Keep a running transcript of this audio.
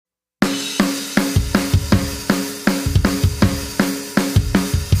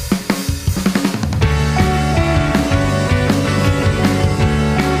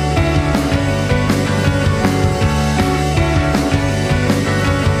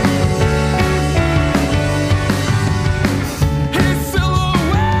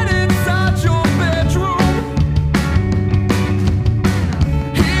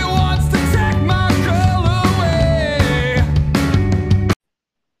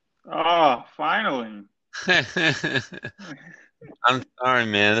I'm sorry,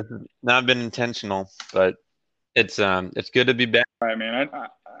 man. This has not been intentional, but it's good to be back. All right, man.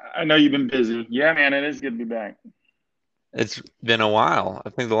 I know you've been busy. Yeah, man, it is good to be back. It's been a while. I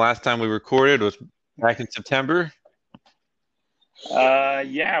think the last time we recorded was back in September.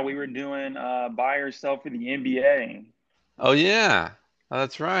 Yeah, we were doing buy or sell for the NBA. Oh yeah, oh,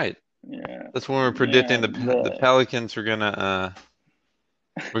 that's right. Yeah, That's when we were predicting yeah, the Pelicans were gonna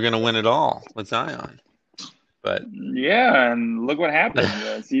win it all with Zion. But yeah, and look what happened.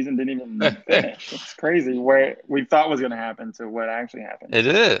 The season didn't even finish. It's crazy where we thought was going to happen to what actually happened. it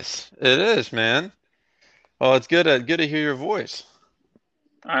is. It is, man. Well, it's good to hear your voice.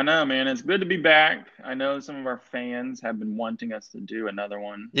 I know, man. It's good to be back. I know some of our fans have been wanting us to do another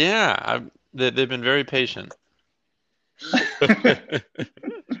one. Yeah, they've been very patient.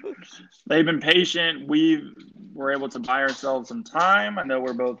 They've been patient. We were able to buy ourselves some time. I know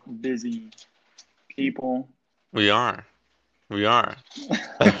we're both busy people. We are. We are.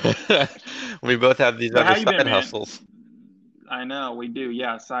 We both have these But other how you been, side man? hustles. I know we do.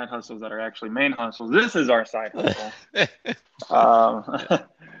 Yeah, side hustles that are actually main hustles. This is our side hustle. Um,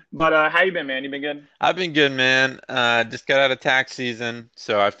 but how you been, man? You been good? I've been good, man. Just got out of tax season,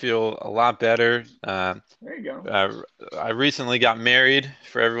 so I feel a lot better. There you go. Uh, I recently got married,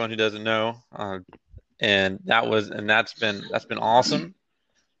 for everyone who doesn't know, and that's been awesome.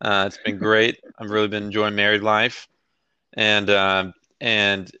 It's been great. I've really been enjoying married life, and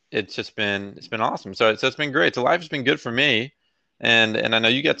it's been awesome. So it's been great. So life has been good for me, and I know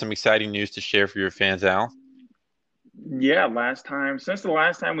you got some exciting news to share for your fans, Al. Yeah, since the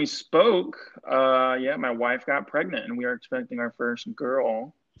last time we spoke, yeah, my wife got pregnant and we are expecting our first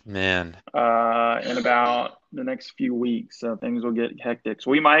girl Man, in about the next few weeks. So things will get hectic.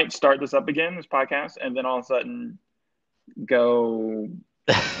 So we might start this up again, this podcast, and then all of a sudden go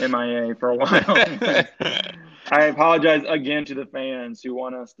MIA for a while. I apologize again to the fans who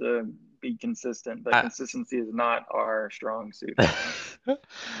want us to be consistent, but I, consistency is not our strong suit right now.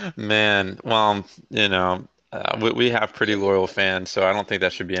 man. Well, we have pretty loyal fans, so I don't think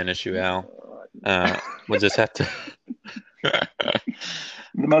that should be an issue, Al. Uh, we'll just have to.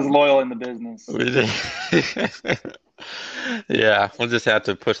 The most loyal in the business. we just- Yeah, we'll just have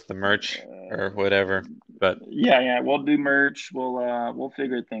to push the merch or whatever. But Yeah, yeah, we'll do merch. We'll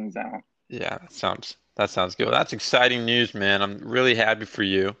figure things out. yeah, that sounds good. Well, that's exciting news, man. I'm really happy for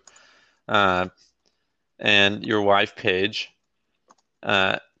you, uh, and your wife, Paige.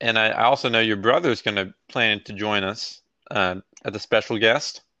 And I also know your brother's gonna plan to join us as a special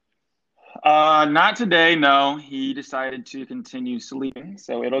guest. Not today, no. He decided to continue sleeping,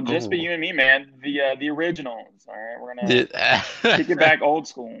 so it'll just be Oh, you and me, man. The originals. All right, we're gonna Did- kick it back old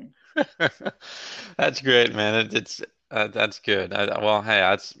school. that's great, man. That's good. Well,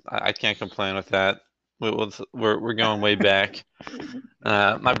 hey, I can't complain with that. We're going way back.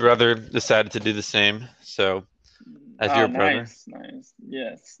 My brother decided to do the same. So, as Oh, your brother. nice, nice.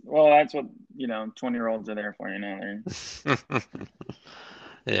 Yes. Well, that's what, 20-year-olds are there for, They're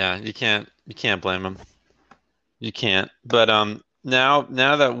Yeah, you can't blame him. You can't. But now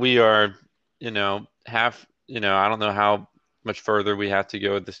that we are, I don't know how much further we have to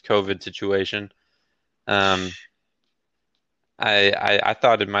go with this COVID situation. Um, I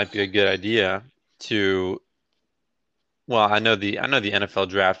thought it might be a good idea to, well, I know the NFL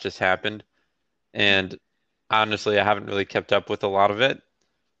draft just happened, and honestly, I haven't really kept up with a lot of it.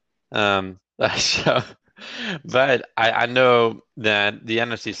 So, but I know that the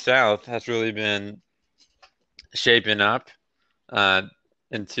NFC South has really been shaping up uh,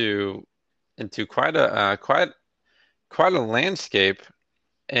 into into quite a landscape,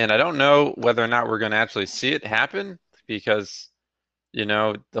 and I don't know whether or not we're going to actually see it happen because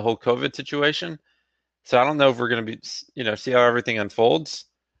the whole COVID situation. So I don't know if we're going to be see how everything unfolds,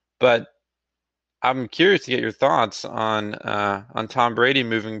 but I'm curious to get your thoughts on Tom Brady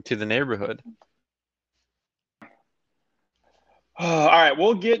moving to the neighborhood. all right,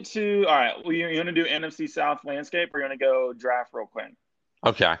 we'll get to. All right, you want to do NFC South landscape, or you want to go draft real quick?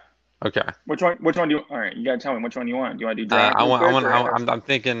 Okay, okay. Which one? Which one do you? All right, you gotta tell me which one you want. Do you want to do draft I real want I quick want or NFC?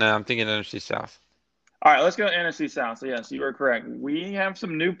 I'm thinking NFC South. All right, let's go NFC South. So yes, you are correct. We have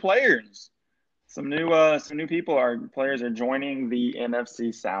some new players. Some new people. Our players are joining the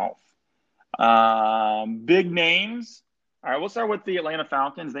NFC South. Big names. All right, we'll start with the Atlanta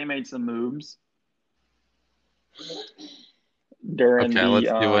Falcons. They made some moves during Okay, the let's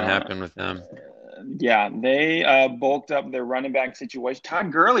see what happened with them. yeah, they bulked up their running back situation.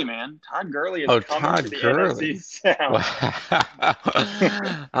 Todd Gurley, man. Todd Gurley is Oh, coming to Todd the NFC Gurley. South.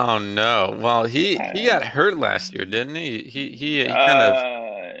 Wow. Oh no. Well, he got hurt last year, didn't he? He kind of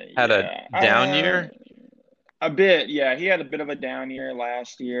had a Yeah. down year. A bit, yeah. He had a bit of a down year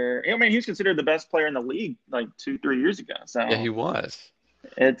last year. I mean, he was considered the best player in the league like 2, 3 years ago. Yeah, he So was.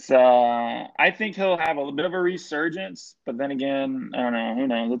 it's I think he'll have a little bit of a resurgence, but then again, I don't know. Who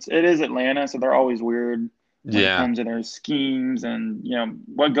knows? It is Atlanta, so they're always weird when it Yeah. comes to their schemes, and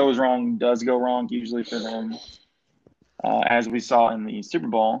what goes wrong does go wrong usually for them, as we saw in the Super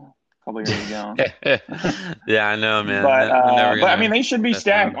Bowl a couple years ago. Yeah, I know, man. But They're never I mean, gonna they should be mess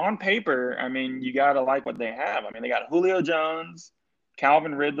stacked around. on paper. I mean, you got to like what they have. I mean, they got Julio Jones,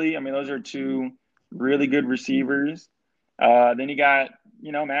 Calvin Ridley. I mean, those are two really good receivers. Then you got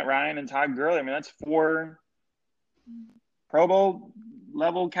Matt Ryan and Todd Gurley. I mean, that's four Pro Bowl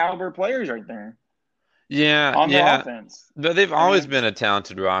level caliber players right there Yeah, on their yeah. offense. But they've I always mean, been a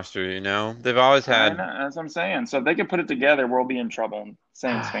talented roster, you know. They've always I had. know that's what I'm saying. So if they can put it together, we'll be in trouble.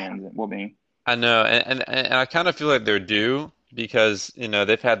 Saints fans will be. I know, and I kind of feel like they're due because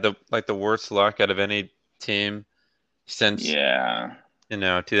they've had the worst luck out of any team since Yeah.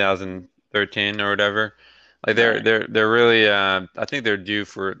 2013 or whatever. Like they're Right. they're they're really I think they're due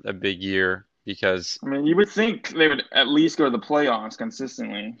for a big year because I mean, you would think they would at least go to the playoffs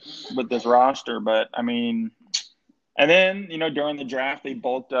consistently with this roster, but I mean, and then during the draft they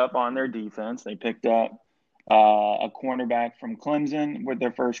bulked up on their defense. They picked up a cornerback from Clemson with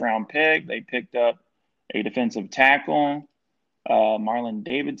their first round pick. They picked up a defensive tackle, Marlon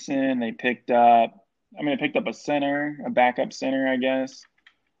Davidson. They picked up a center, a backup center, I guess.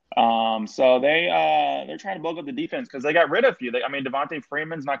 So they're trying to bulk up the defense because they got rid of a few. I mean, Devontae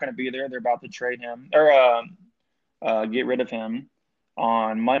Freeman's not going to be there. They're about to trade him or get rid of him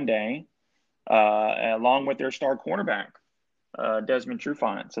on Monday, along with their star cornerback, Desmond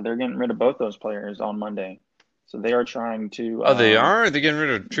Trufant. So they're getting rid of both those players on Monday. So they are trying to oh, they are? They're getting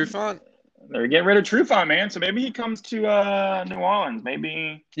rid of Trufant? they're getting rid of Trufant, man. So maybe he comes to New Orleans.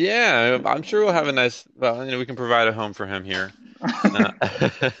 Maybe. Yeah, I'm sure we'll have a nice, well, we can provide a home for him here. Uh,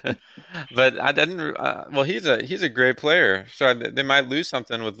 but I didn't. Well, he's a great player, so they might lose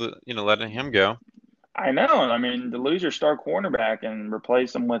something with letting him go. I know. I mean, to lose your star cornerback and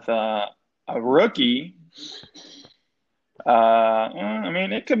replace him with a rookie. I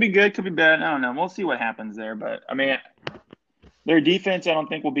mean, it could be good, could be bad. I don't know. We'll see what happens there. But I mean, their defense, I don't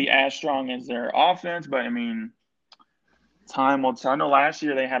think will be as strong as their offense. But I mean, time will tell. I know last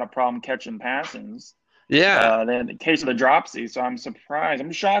year they had a problem catching passes. Yeah. They had the case of the dropsy. So I'm surprised.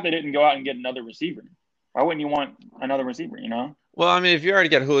 I'm shocked they didn't go out and get another receiver. Why wouldn't you want another receiver? Well, I mean, if you already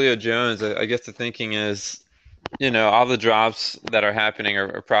got Julio Jones, I guess the thinking is, all the drops that are happening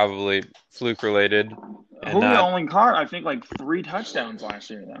are probably fluke related and Julio not. only caught, I think, like 3 touchdowns last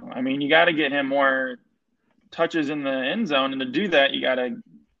year, though. I mean, you got to get him more touches in the end zone, and to do that, you got to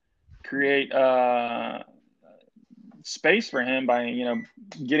create space for him by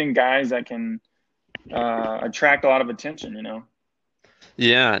getting guys that can attract a lot of attention.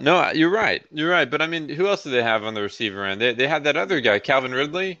 Yeah, no, you're right. You're right. But I mean, who else do they have on the receiver end? They had that other guy, Calvin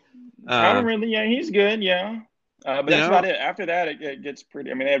Ridley. Calvin Um, Ridley, yeah, he's good, yeah. But you that's about know, it. After that, it gets pretty.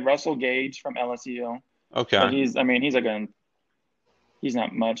 I mean, they had Russell Gage from LSU, but okay. he's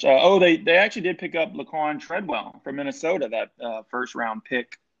not much. They actually did pick up Laquan Treadwell from Minnesota, that first round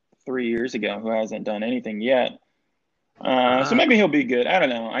pick 3 years ago, who hasn't done anything yet. So Ah, maybe he'll be good. I don't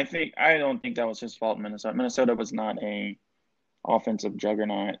know. I don't think that was his fault in Minnesota. Minnesota was not a offensive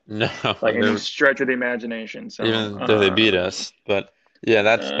juggernaut no, by any they're stretch of the imagination. So even though they beat us, but yeah,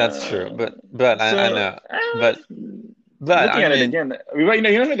 that's true. uh, But I so know. But but looking I at it mean, again, you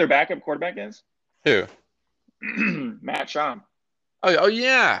know who their backup quarterback is? who? Matt Schaub. Oh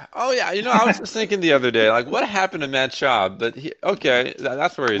yeah. Oh yeah. I was just thinking the other day, like, what happened to Matt Schaub? But okay,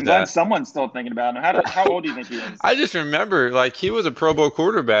 that's where I'm he's glad at. someone still thinking about him. How old do you think he is? I just remember, like, he was a Pro Bowl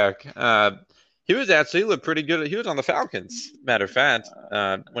quarterback. He was actually looked pretty good. He was on the Falcons, matter of fact,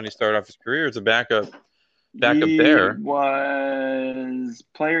 when he started off his career as a backup He there. was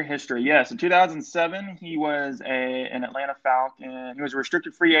player history. Yes, in 2007, he was an Atlanta Falcon. He was a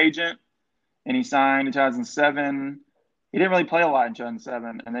restricted free agent, and he signed in 2007. He didn't really play a lot in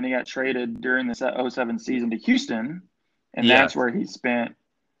 2007, and then he got traded during the '07 season to Houston, and that's Yes, where he spent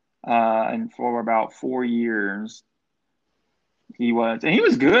and for about 4 years. He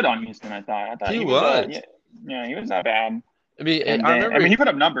was good on Houston. I thought he he was was. yeah, yeah, he was not bad. I mean, And I then remember. he put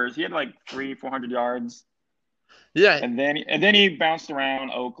up numbers. He had like 300-400 yards, Yeah, and then he bounced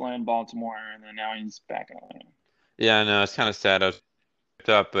around Oakland, Baltimore, and then now he's back in yeah. I know it's kind of sad I was picked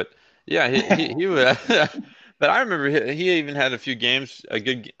up, but yeah, he was. But I remember he even had a few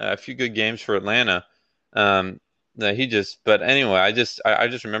good games for Atlanta. That he just. But anyway, I just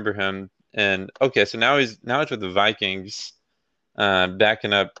remember him. And okay, so now he's with the Vikings,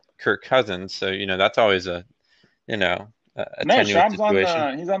 backing up Kirk Cousins. So that's always a No, tenuous Schaub's on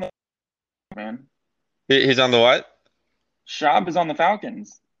situation. the he's on the man. He's on the what? Schaub is on the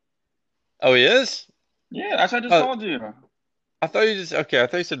Falcons. Oh, he is? Yeah, that's what I just Oh, told you. I thought you just okay. I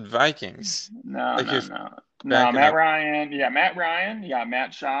thought you said Vikings. No, Like no, you're no. No, backing Matt up. Ryan. You got Matt Ryan, you got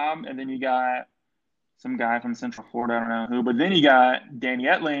Matt Schaub, and then you got some guy from Central Florida, I don't know who. But then you got Danny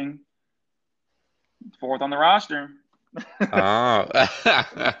Etling, fourth on the roster. Oh,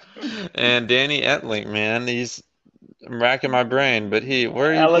 and Danny Etling, man, I'm racking my brain, but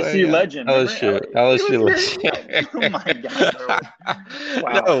where are you playing LSU at? legend. Remember? LSU, He was here. LSU. Yeah. Oh my God, bro.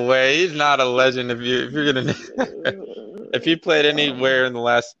 Wow. No way, he's not a legend. If you're gonna, if he played anywhere in the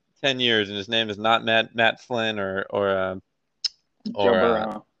last 10 years and his name is not Matt Flynn Joe or uh,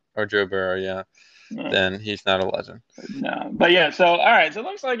 Burrow. or Joe Burrow, yeah, Yeah. then he's not a legend. No, but yeah. So all right. So it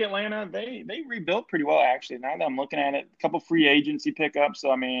looks like Atlanta they rebuilt pretty well actually. Now that I'm looking at it, a couple free agency pickups.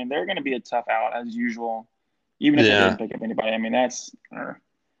 So I mean, they're going to be a tough out as usual, even if they Yeah. didn't pick up anybody. I mean, that's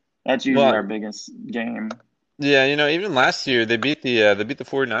usually our Well, biggest game. yeah, even last year they beat the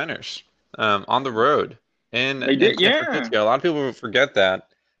 49ers on the road They in did, San yeah. Francisco. A lot of people forget that.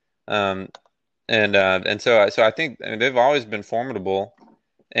 Um, and so I think, I mean, they've always been formidable,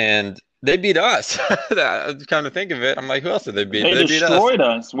 and they beat us. Kind of think of it, I'm like, who else did they beat? They They beat us. destroyed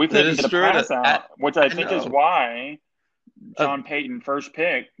us. We They couldn't get a destroyed it. pass out, which I I think is know. why Uh, Sean Payton, first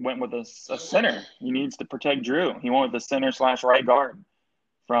pick, went with a center. He needs to protect Drew. He went with the center slash right guard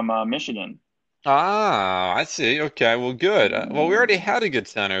from Michigan. I see. Okay, well, good. Well, we already had a good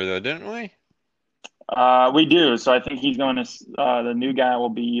center though, didn't we? We do. So I think he's going to, the new guy will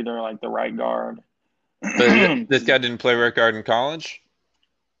be either like the right guard. But this guy didn't play right guard in college.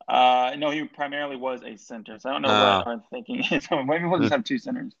 No, he primarily was a center. So I don't know what Uh, our thinking is. Maybe we'll just have two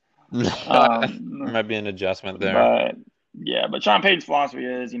centers. there Um, might be an adjustment there. but yeah, but Sean Payton's philosophy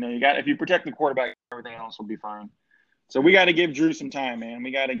is, you got if you protect the quarterback, everything else will be fine. So we got to give Drew some time, man.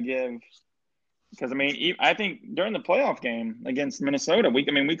 We got to give because I mean, I think during the playoff game against Minnesota, we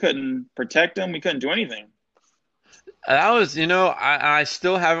couldn't protect him. We couldn't do anything. That was, I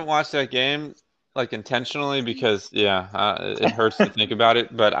still haven't watched that game like intentionally because, yeah, it hurts to think about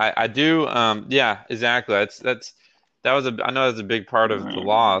it. But I do, yeah, exactly. I know that's a big part of the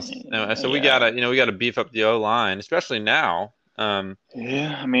loss. And so Yeah, we gotta beef up the O line, especially now.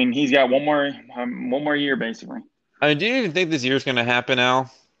 yeah. I mean, he's got one more year basically. I mean, do you even think this year's gonna happen,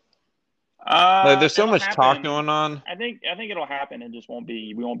 Al? Like, there's so It'll much talk happen. going on. I think it'll happen. It just won't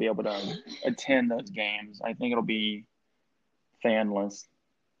be. We won't be able to attend those games. I think it'll be fanless,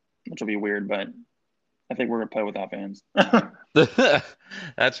 which will be weird, but I think we're gonna play without fans.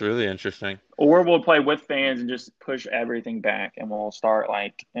 That's really interesting. Or we'll play with fans and just push everything back, and we'll start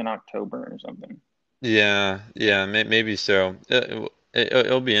like in October or something. Yeah, yeah, maybe so.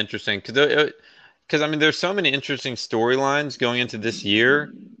 It'll be interesting because I mean, there's so many interesting storylines going into this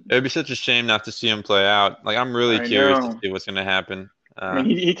year. It would be such a shame not to see them play out. Like, I'm really I curious to know. see what's going to happen. I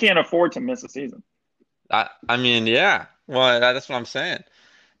mean, he can't afford to miss a season. I mean, yeah. Well, that's what I'm saying.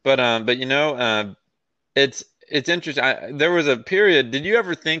 But it's interesting. There was a period. Did you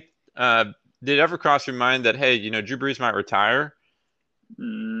ever think? Did it ever cross your mind that, hey, Drew Brees might retire?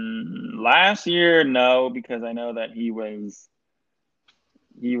 Last year, no, because I know that he was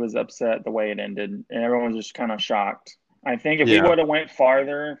upset the way it ended, and everyone was just kind of shocked. I think if we Yeah. would have went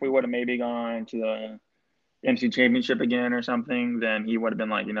farther, if we would have maybe gone to the MC Championship again or something, then he would have been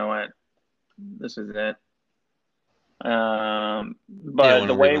like, you know what, this is it. You don't But want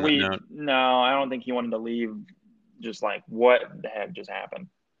the to leave way on that note. no, I don't think he wanted to leave. Just like what the heck just happened?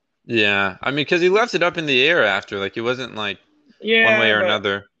 Yeah. I mean, because he left it up in the air after. Like, it wasn't like one way Yeah, or but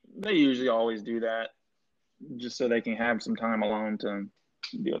another they usually always do that just so they can have some time alone to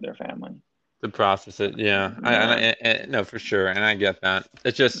be with their family. to process it. Yeah. Yeah. No, for sure. And I get that.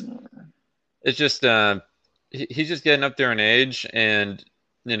 It's just he's just getting up there in age, and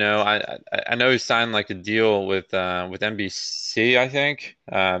I know he signed like a deal with NBC, I think,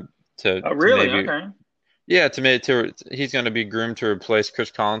 Oh, to really? maybe, Okay. yeah, he's going to be groomed to replace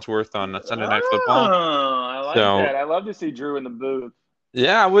Chris Collinsworth on Sunday Night Football. Oh, I like So that. I love to see Drew in the booth.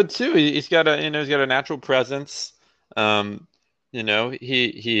 yeah, I would too. He's got a natural presence. Um, he's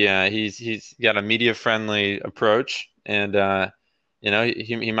got a media friendly approach, and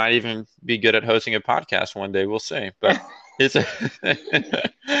he might even be good at hosting a podcast one day. We'll see. But it's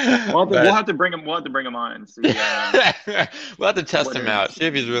We'll but have to bring him. We'll have to bring him on and see we'll have to test what him his. out, see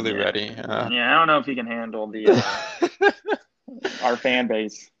if he's really Yeah, ready. yeah. I don't know if he can handle the our fan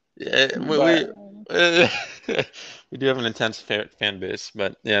base, Yeah, but we do have an intense fan base,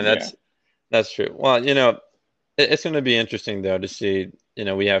 but yeah, yeah. that's true. Well, it's going to be interesting though to see.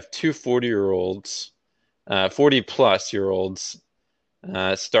 We have two 40-year-olds 40 plus year olds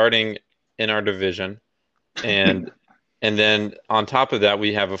starting in our division, and and then on top of that,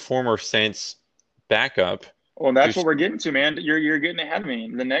 we have a former Saints backup. Well, that's what Who's we're getting to, man. You're getting ahead of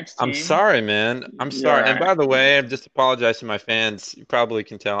me. The next I'm team, sorry, man. I'm yeah, all sorry. And right. by the way, I just apologize to my fans. You probably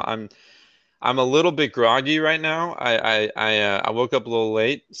can tell I'm a little bit groggy right now. I woke up a little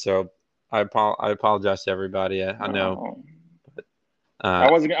late, so I apologize to everybody. I know. Oh, Uh,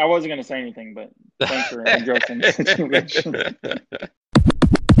 I wasn't gonna say anything, but thanks for addressing the situation.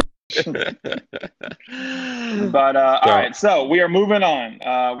 But all so right, so we are moving on.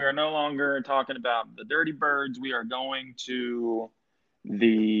 We are no longer talking about the Dirty Birds. We are going to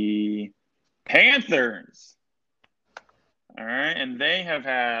the Panthers. All right, and they have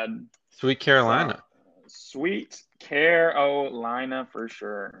had Sweet some Carolina. sweet Carolina for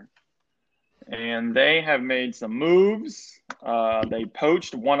sure. And they have made some moves. They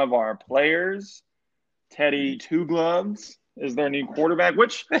poached one of our players, Teddy Two Gloves, is their new quarterback.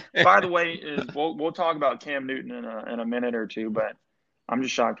 Which, by the way, is we'll talk about Cam Newton in a minute or two. But I'm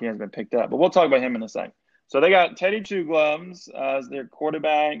just shocked he hasn't been picked up. But we'll talk about him in a sec. So they got Teddy Two Gloves as their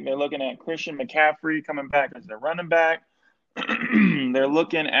quarterback. They're looking at Christian McCaffrey coming back as their running back. They're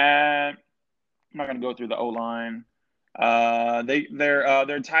looking at. I'm not going to go through the O line.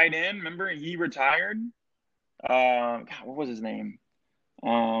 Their tight end. Remember, he retired. God, what was his name?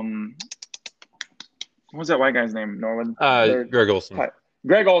 What was that white guy's name? Norwood. Their Greg Olson.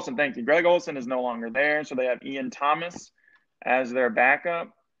 Greg Olson. Thank you. Greg Olson is no longer there, so they have Ian Thomas as their backup.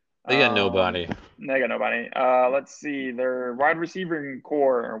 They got nobody. They got nobody. Let's see. Their wide receiver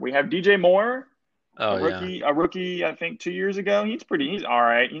core. We have DJ Moore, Oh yeah. a rookie. I think 2 years ago. He's all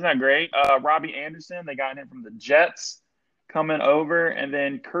right. He's not great. Robbie Anderson. They got him from the Jets coming over, and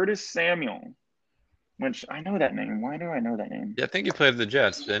then Curtis Samuel, which I know that name. Why do I know that name? Yeah, I think he played for the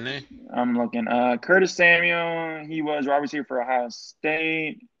Jets, didn't he? I'm looking. Curtis Samuel, he was wide receiver for Ohio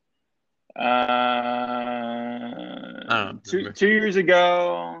State. I don't Two remember. 2 years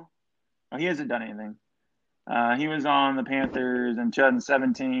ago, well, he hasn't done anything. He was on the Panthers in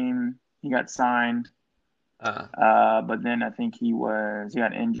 2017. He got signed, Uh, but then I think he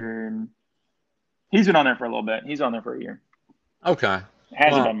got injured. He's been on there for a little bit. He's on there for a year. okay.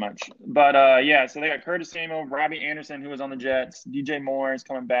 Hasn't Well, done much. But yeah, so they got Curtis Samuel, Robbie Anderson, who was on the Jets. DJ Moore is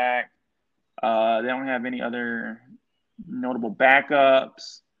coming back. They don't have any other notable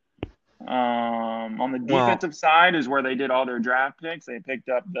backups. On the well, defensive side is where they did all their draft picks. They picked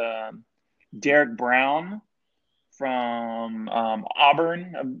up the Derek Brown from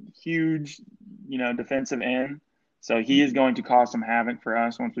Auburn, a huge, defensive end. So he is going to cause some havoc for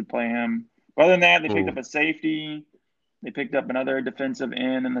us once we play him. But other than that, they picked ooh, up a safety. They picked up another defensive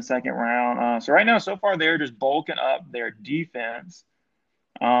end in the second round. So right now, so far, they're just bulking up their defense.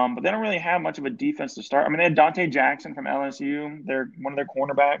 But they don't really have much of a defense to start. I mean, they had Dante Jackson from LSU. They're one of their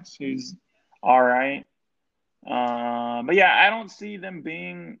cornerbacks who's all right. But yeah, I don't see them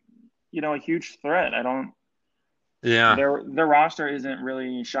being, a huge threat. I don't. yeah. Their roster isn't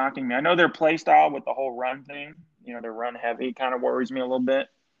really shocking me. I know their play style with the whole run thing. Their run heavy kind of worries me a little bit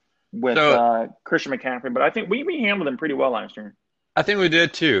with So Christian McCaffrey. But I think we handled them pretty well last year. I think we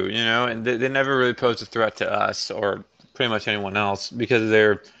did too, and they never really posed a threat to us or pretty much anyone else because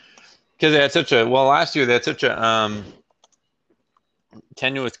they had such a well last year they had such a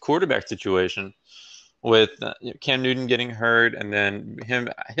tenuous quarterback situation with Cam Newton getting hurt and then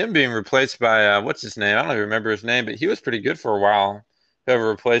him being replaced by what's his name? I don't even remember his name, but he was pretty good for a while. Whoever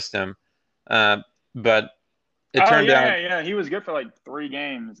replaced him, uh, but it Oh turned yeah, out. yeah. He was good for like 3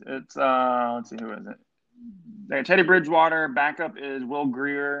 games. It's let's see, who is it? Teddy Bridgewater. Backup is Will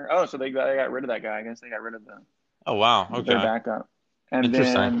Greer. Oh, so they got rid of that guy. I guess they got rid of Oh wow, their okay, backup, and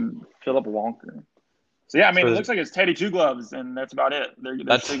interesting. then Philip Walker. So yeah, I mean, it So looks like it's Teddy Two Gloves, and that's about it. They're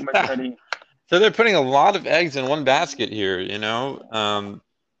that's sticking with Teddy. so they're putting a lot of eggs in one basket here.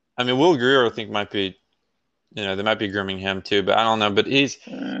 I mean, Will Greer, I think might be, they might be grooming him too, but I don't know. But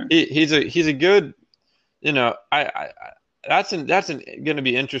Uh, he's a good, I that's going to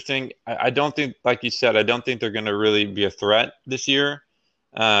be interesting. I don't think, like you said, I don't think they're going to really be a threat this year,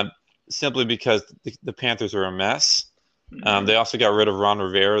 uh, simply because the Panthers are a mess. They also got rid of Ron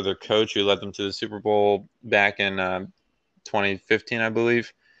Rivera, their coach, who led them to the Super Bowl back in 2015, I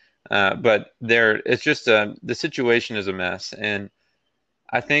believe. But it's just the situation is a mess, and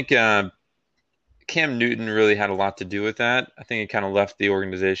I think Cam Newton really had a lot to do with that. I think it kind of left the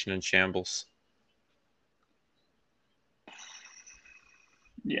organization in shambles.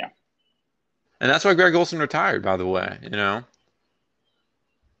 yeah. And that's why Greg Olson retired, by the way.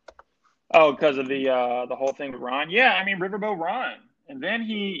 Oh, because of the whole thing with Ron. Yeah, I mean Riverboat Ron. And then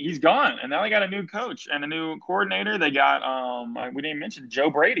he's gone, and now they got a new coach and a new coordinator. They got we didn't mention Joe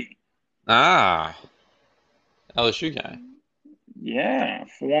Brady. Ah, LSU guy. Yeah,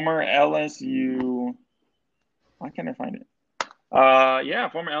 former LSU. Why can't I find it? Yeah,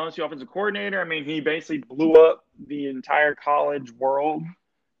 former LSU offensive coordinator. I mean, he basically blew up the entire college world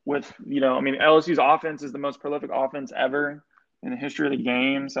with, I mean, LSU's offense is the most prolific offense ever in the history of the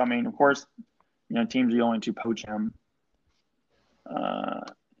game. So, I mean, of course, teams are going to poach him. Uh,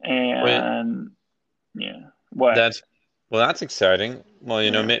 Wait, and yeah, what? that's well, that's exciting. Well,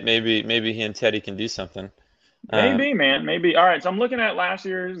 Yeah. maybe he and Teddy can do something. Um, Maybe, man, maybe. All right, so I'm looking at last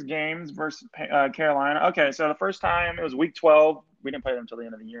year's games versus Carolina. Okay, so the first time it was week 12. We didn't play them until the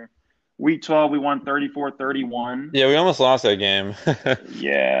end of the year. Week 12, we won 34-31. yeah, we almost lost that game.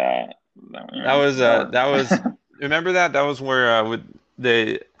 Yeah. That Yeah, was that that was was remember that? That was where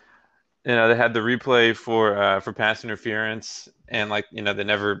they they had the replay for pass interference and like they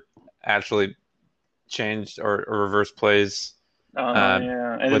never actually changed or reversed plays uh,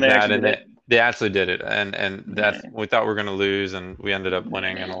 yeah. And then with they that, actually and did it. they actually did it, and Yeah. that's we thought we were going to lose, and we ended up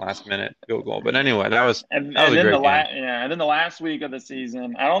winning in the last minute field goal. But Yeah. anyway, And that was and a then great game. the last week of the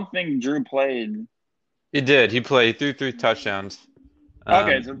season, I don't think Drew played. He did. He played. He threw three touchdowns.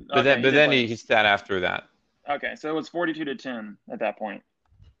 Okay, so okay, he But did then play. he sat after that. Okay, so it was 42-10 at that point.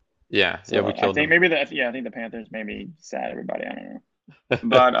 Yeah, So we I killed think him. maybe I think the Panthers maybe sat everybody. I don't know.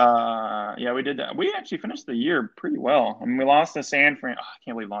 But yeah, we did that. We actually finished the year pretty well. I mean, we lost to San Fran. Oh, I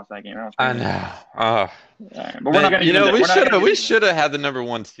can't believe we lost that game. That was I crazy. know. Oh But we're not man, gonna get into we we're not should gonna have get we into that. should have had the number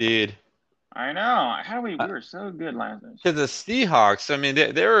one seed. I know. How do we were so good last year. Because the Seahawks, I mean,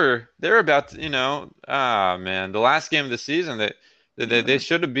 they were about to, ah man, the last game of the season they Yeah.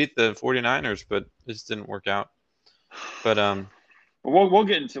 should have beat the 49ers, but it just didn't work out. But But we'll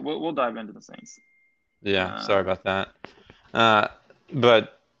get into we'll dive into the Saints. yeah, sorry Uh, about that. Uh,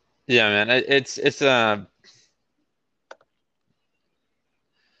 but yeah, man,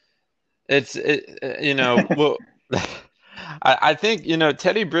 well, I think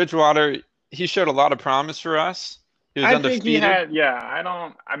Teddy Bridgewater, he showed a lot of promise for us. He was I think he undefeated. had, yeah, I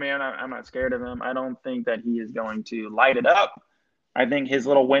don't, I mean, I'm not scared of him. I don't think that he is going to light it up. I think his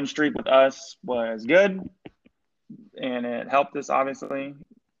little win streak with us was good and it helped us, obviously,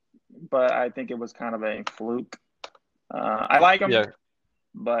 but I think it was kind of a fluke. I like him, Yeah,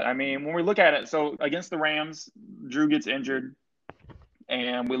 but I mean, when we look at it, so against the Rams, Drew gets injured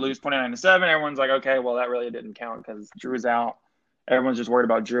and we lose 29-7. Everyone's like, okay, well, that really didn't count because Drew's out. Everyone's just worried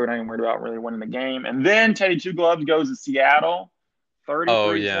about Drew and I ain't worried about really winning the game. And then Teddy Two Gloves goes to Seattle,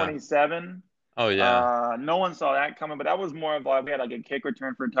 oh thirty-three yeah, twenty-seven. oh yeah. No one saw that coming, but that was more of like we had like a kick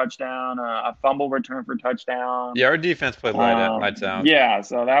return for a touchdown, a fumble return for a touchdown. Yeah, our defense played lights out. Yeah,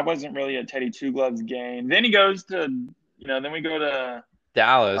 so that wasn't really a Teddy Two Gloves game. Then he goes to, then we go to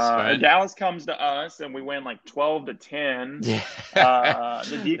Dallas, right? Dallas comes to us and we win like 12-10. Yeah.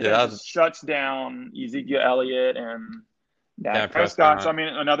 The Yeah, defense just shuts down Ezekiel Elliott and Dak Dak Prescott. So I Prescott. mean,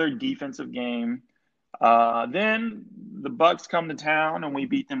 another defensive game. Then the Bucks come to town and we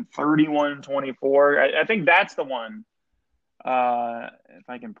beat them 31-24. I think that's the one. If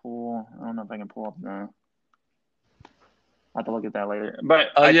I can pull, I don't know if I can pull up the. I'll have to look at that later. But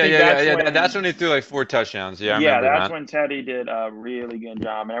Oh I yeah, think yeah, yeah, that's yeah. That's when, when he threw like four touchdowns. Yeah, I yeah, remember that's that. when Teddy did a really good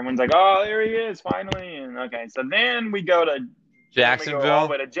job. And everyone's like, oh, there he is, finally. And okay, so then we go all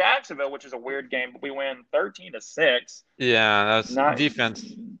the way Jacksonville. to Jacksonville, which is a weird game, but we win 13-6. Yeah, that's Not defense.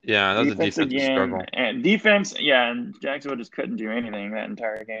 Yeah, that was a defense defensive again, struggle. and defense, yeah, and Jacksonville just couldn't do anything that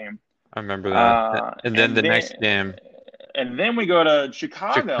entire game. I remember that. Uh, And then and the then next game, and then we go to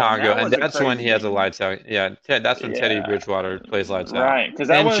Chicago, and Chicago, that and was a that's when crazy he has a game. lights out. Yeah, that's when Teddy Yeah, Bridgewater plays lights out right, because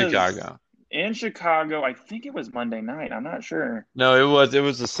that in was Chicago. in Chicago. I think it was Monday night. I'm not sure. No, it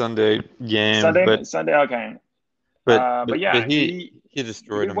was a Sunday game, Sunday. Okay. But but yeah, he he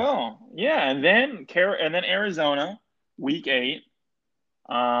destroyed did him. well. Yeah, and then Arizona, week 8,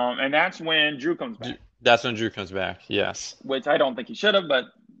 and that's when Drew comes back, That's when Drew comes back. Yes, which I don't think he should have, but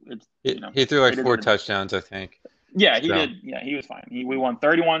it's he threw like it is four what it is. touchdowns, I think. Yeah, he So did. Yeah, he was fine. We won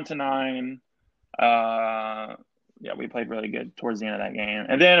 31-9. Uh, yeah, we played really good towards the end of that game,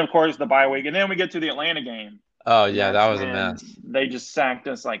 and then of course the bye week, and then we get to the Atlanta game, oh and yeah, that's that was a when mess. they just sacked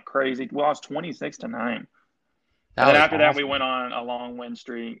us like crazy. We lost 26-9. And That then was after that, we awful. went on a long win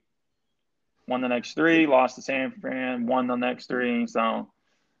streak. Won the next three, lost to San Fran, won the next three. So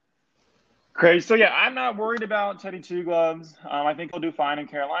crazy. So yeah, I'm not worried about Teddy Two Gloves. I think he'll do fine in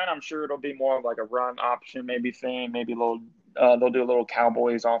Carolina. I'm sure it'll be more of like a run option, maybe thing, maybe a little. They'll do a little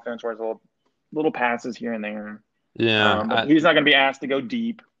Cowboys offense where it's little passes here and there. Yeah, But he's not going to be asked to go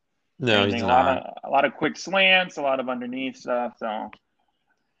deep. No, anything. he's not. A lot of quick slants, a lot of underneath stuff. So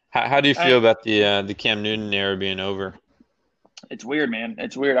How do you I, feel about the Cam Newton era being over? it's weird, man.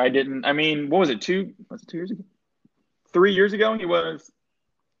 It's weird. I didn't. I mean, what was it? Was it 2 years ago? 3 years ago, he was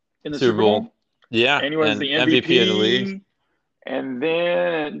in the Super Super Bowl, Bowl, yeah, and he was and the MVP of the league. MVP. And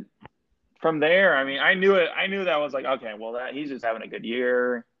then from there, I mean, I knew it. I knew that was like, okay, well, that he's just having a good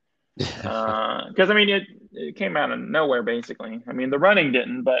year. Because I mean, it came out of nowhere, basically. I mean, the running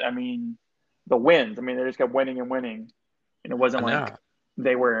didn't, but I mean, the wins. I mean, they just kept winning and winning, and it I wasn't like know.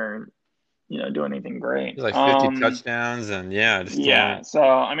 they were, doing anything great. He's like 50 touchdowns and yeah, just Yeah. throwing. So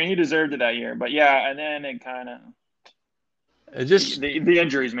I mean, he deserved it that year, but yeah, and then it kind of It just the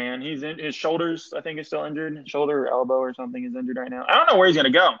injuries, man. He's in his shoulders. I think is still injured. Shoulder or elbow or something is injured right now. I don't know where he's gonna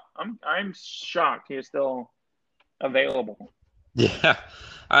go. I'm shocked he is still available. yeah,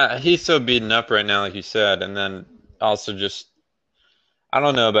 he's so beaten up right now, like you said, and then also just I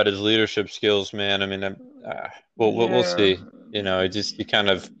don't know about his leadership skills, man. I mean, we'll Yeah. see. He kind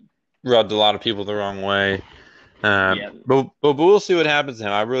of rubbed a lot of people the wrong way. Yeah. But we'll see what happens to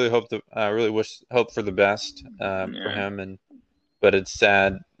him. I really hope for the best for Yeah. him, and but it's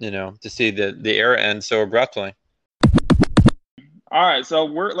sad, to see the era end so abruptly. All right, so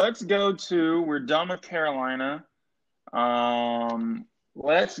we're done with Carolina.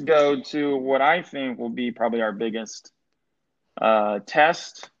 Let's go to what I think will be probably our biggest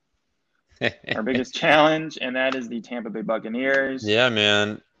test, our biggest challenge, and that is the Tampa Bay Buccaneers. Yeah,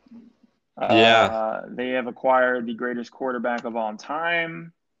 man. Yeah. They have acquired the greatest quarterback of all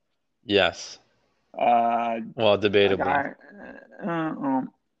time. Yes. Uh, Well, a debatably. guy,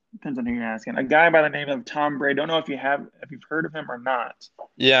 depends on who you're asking. A guy by the name of Tom Brady. Don't know if you've heard of him or not,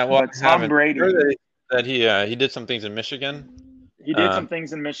 Yeah. Well, but I Tom haven't heard Brady. that he did some things in Michigan. He did Uh, some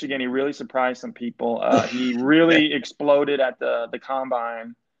things in Michigan. He really surprised some people. He really exploded at the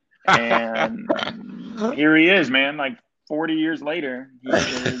combine, and here he is, man. Like 40 years later, he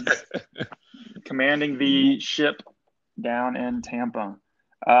is commanding the ship down in Tampa.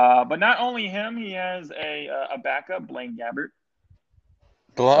 But not only him, he has a backup, Blaine Gabbert.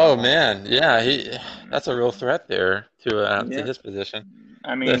 Oh So man, yeah, that's a real threat there to yeah, his position.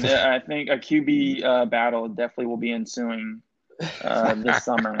 I mean, I think a QB battle definitely will be ensuing this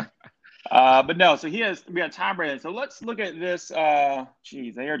summer. But no, so we got Tom Brady. So let's look at this.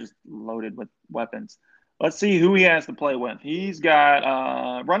 Geez, they are just loaded with weapons. Let's see who he has to play with. He's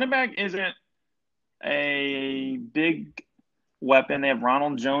got running back isn't a big weapon. They have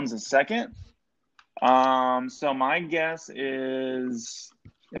Ronald Jones the second. So my guess is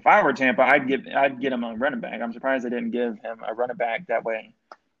if I were Tampa, I'd get him a running back. I'm surprised they didn't give him a running back that way.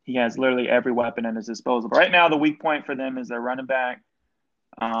 He has literally every weapon at his disposal. But right now, the weak point for them is their running back.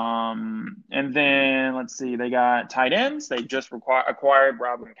 And then let's see, they got tight ends. They just acquired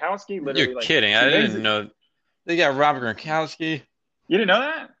Rob Gronkowski You're literally like kidding. I 2 days didn't ago. know they got Robert Gronkowski. You didn't know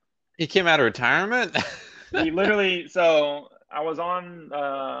that? He came out of retirement. He literally. So I was on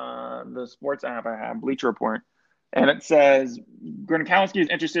the sports app I have, Bleacher Report, and it says Gronkowski is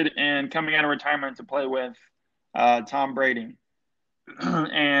interested in coming out of retirement to play with Tom Brady.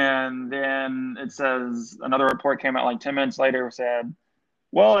 And then it says another report came out like 10 minutes later said,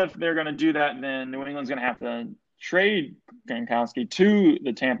 well, if they're going to do that, then New England's going to have to trade Gronkowski to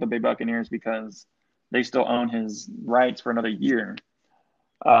the Tampa Bay Buccaneers because they still own his rights for another year.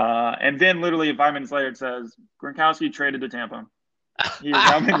 And then literally 5 minutes later, it says Gronkowski traded to Tampa. He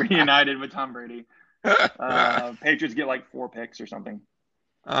has now been reunited with Tom Brady. Patriots get like 4 picks or something.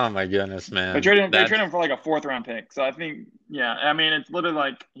 Oh my goodness, They man. traded him for like a fourth round pick. So I think, yeah, I mean, it's literally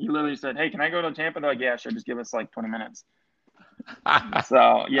like he literally said, "Hey, can I go to Tampa?" They're like, "Yeah, sure. Just give us like 20 minutes."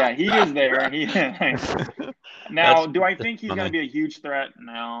 So yeah, he is there. Now, do I That's think he's going to funny. be a huge threat?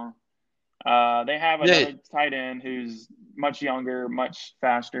 No. They have Yeah, another tight end who's much younger, much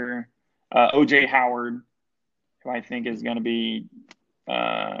faster. OJ Howard, who I think is going to be, they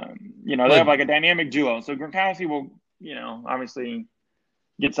like have like a dynamic duo. So Gronkowski will, obviously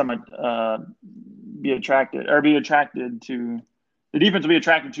get some, be attracted to the defense will be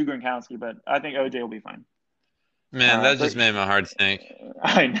attracted to Gronkowski, but I think OJ will be fine. man, that For just made my heart sink.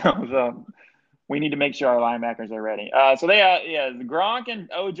 I know. So we need to make sure our linebackers are ready. So they, Gronk and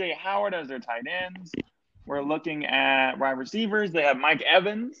OJ Howard as their tight ends. We're looking at wide receivers. They have Mike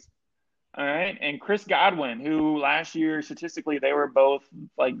Evans, all right, and Chris Godwin, who last year statistically they were both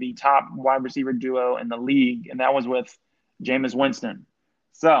like the top wide receiver duo in the league, and that was with Jameis Winston.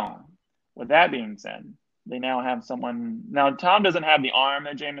 So, with that being said, they now have someone. Now Tom doesn't have the arm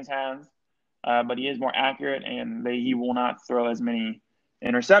that Jameis has, but he is more accurate, and he will not throw as many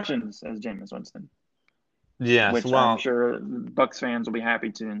interceptions as Jameis Winston, Yes, which I'm well, sure Bucks fans will be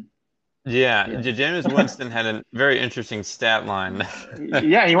happy to. Yeah, Yeah. Jameis Winston had a very interesting stat line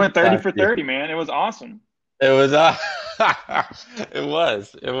Yeah, he went 30 last for year. 30, man. It was awesome. It was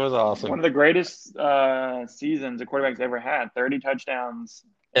it was One awesome. of the greatest seasons a quarterback's ever had. 30 touchdowns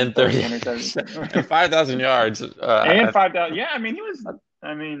and And 30 30 and interceptions. 5,000 yards. And 5,000. Yeah, I mean, he was,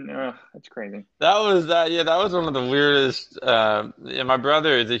 I mean, that's crazy. That was one of the weirdest. Yeah, my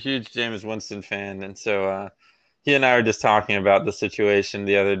brother is a huge Jameis Winston fan, and so he and I were just talking about the situation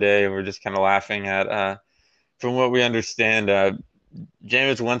the other day, and we're just kind of laughing at. From what we understand,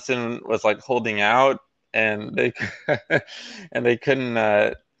 Jameis Winston was like holding out, and they and they couldn't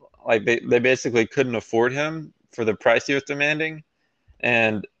like they basically couldn't afford him for the price he was demanding,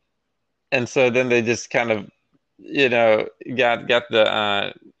 and and so then they just kind of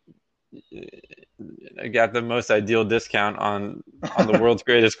got the most ideal discount on the world's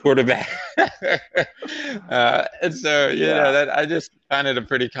greatest quarterback. And so Yeah. that I just find it a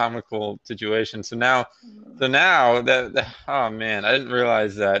pretty comical situation. So now oh man, I didn't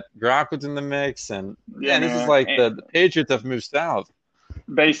realize that Gronk was in the mix, and Yeah, man, this is man. like And the Patriots have moved south.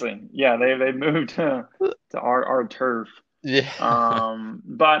 basically, yeah, they moved to our turf. Yeah.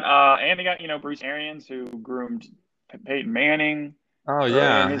 But and they got, Bruce Arians who groomed Peyton Manning Oh early in his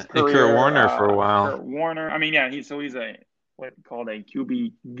yeah, and Kurt career. Warner for a while. Kurt Warner. I mean, yeah, he's a what called a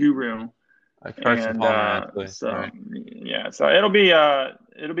QB guru. Carson And Palmer actually, so right? yeah, so it'll be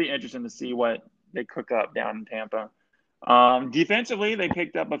interesting to see what they cook up down in Tampa. Defensively, they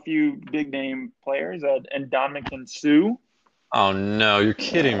picked up a few big name players, and Dominican Sue. Oh no, you're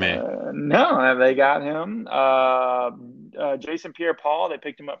kidding me. No, they got him. Jason Pierre-Paul, they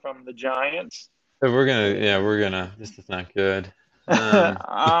picked him up from the Giants. But we're gonna. This is not good.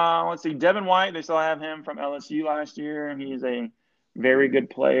 Let's see, Devin White, they still have him from LSU last year. He's a very good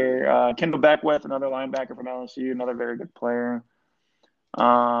player. Kendall Beckwith, another linebacker from LSU, another very good player.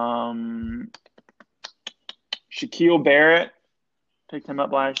 Um, Shaquille Barrett, picked him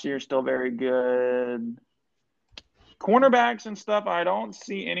up last year, still very good. Cornerbacks and stuff, I don't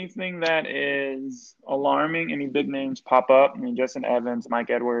see anything that is alarming. Any big names pop up. I mean, Justin Evans, Mike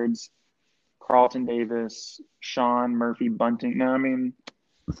Edwards, Carlton Davis, Sean Murphy Bunting. No, I mean,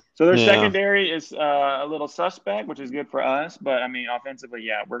 so their Yeah. secondary is a little suspect, which is good for us. But I mean, offensively,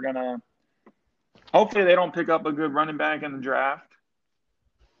 yeah, we're gonna. Hopefully, they don't pick up a good running back in the draft.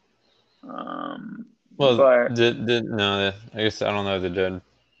 Well, But did no? I guess I don't know if they did,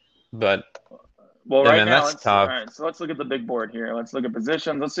 but well, yeah, right man, now, that's let's all tough. right. So let's look at the big board here. Let's look at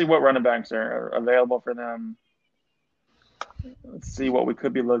positions. Let's see what running backs are available for them. Let's see what we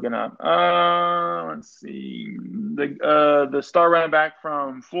could be looking up. Let's see. The star running back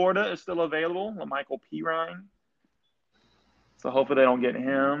from Florida is still available, Michael Pirine. So hopefully they don't get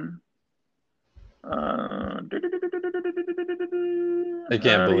him. Uh, I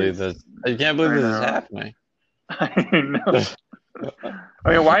can't believe these, this. I can't believe I this is know. happening. I know.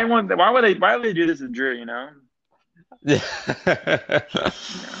 I mean, why would they do this to Drew? Yeah.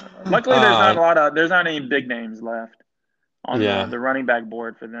 Luckily, Uh, there's not any big names left on yeah. the running back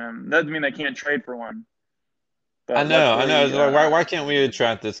board for them. Doesn't mean they can't trade for one, I but know. I know. luckily, It's like, why can't we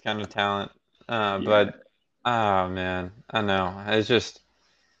attract this kind of talent? yeah. But oh man, I know. It's just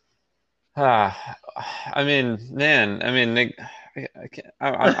I mean, man. I mean, Nick,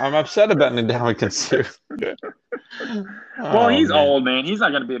 I'm upset about Ndamukong Suh. Well, Oh he's man. old, man. He's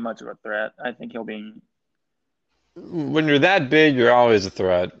not going to be much of a threat. I think he'll be. When you're that big, you're always a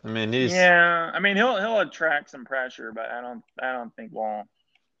threat. I mean, Yeah, I mean he'll attract some pressure, but I don't think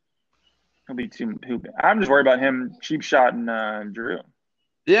he'll be too big. I'm just worried about him cheap shotting Drew.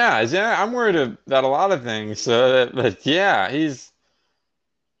 yeah. I'm worried about a lot of things. But yeah,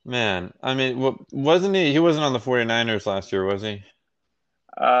 man. I mean, wasn't he? He wasn't on the 49ers last year, was he?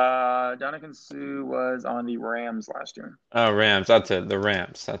 Jonathan Sue was on the Rams last year. Oh, Rams. That's it. The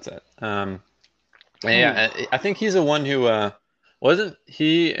Rams. That's it. Ooh. Yeah, I think he's the one who wasn't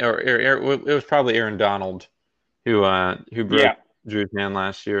he it was probably Aaron Donald who broke Yeah, Drew's hand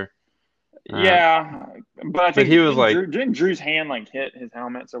last year. Uh, yeah, but I but he think was like, didn't Drew's hand like hit his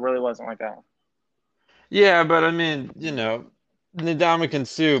helmet, so it really wasn't like that. yeah, but I mean, Ndamukong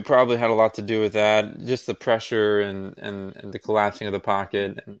Suh probably had a lot to do with that, just the pressure and the collapsing of the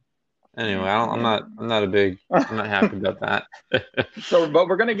pocket. And anyway, I'm not happy about that. So, but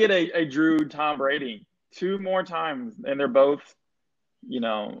we're gonna get a Drew Tom Brady two more times, and they're both, you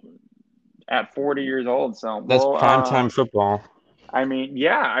know, at 40 years old. So, That's well, primetime football. I mean,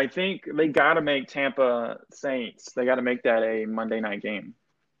 yeah, I think they got to make Tampa Saints. They got to make that a Monday night game.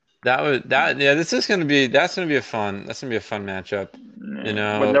 Yeah, that's gonna be a fun matchup. You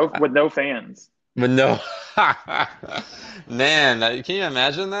With know, with no fans. but no, man, can you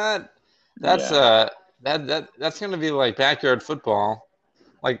imagine that? that's Yeah. that's gonna be like backyard football,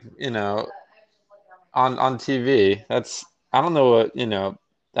 like on TV. That's I don't know what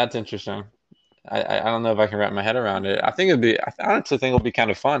that's interesting. I don't know if I can wrap my head around it. I think it'd be I honestly think it'll be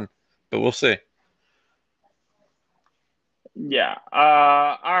kind of fun, but we'll see. Yeah.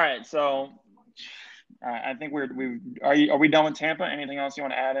 All right. So, I think we are we done with Tampa? Anything else you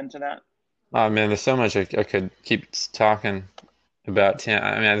want to add into that? Oh man, there's so much I could keep talking about Tampa.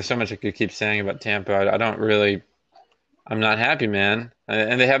 I mean, there's so much I could keep saying about Tampa. I don't really. I'm not happy, man.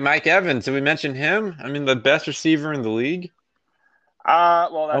 And they have Mike Evans. Did we mention him? I mean, the best receiver in the league,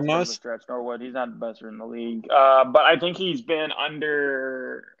 Well, that's a bit of a almost. stretch. Norwood, he's not the best in the league. But I think he's been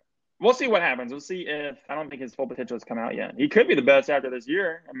under. We'll see what happens. We'll see if I don't think his full potential has come out yet. He could be the best after this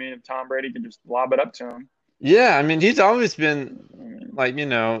year. I mean, if Tom Brady can just lob it up to him. Yeah, I mean, he's always been I mean,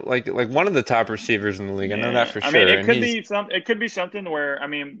 like like one of the top receivers in the league. I know that yeah. for I mean, sure. And he's it could be something where I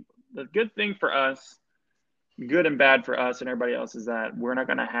mean, the good thing for us, good and bad for us and everybody else is that we're not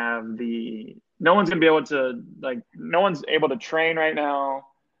going to have the. No one's going to be able to no one's able to train right now.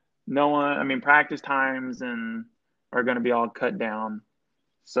 No one, I mean, practice times and are going to be all cut down.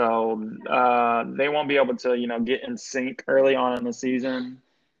 So they won't be able to, get in sync early on in the season.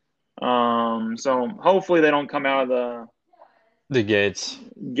 So hopefully they don't come out of the the Gates.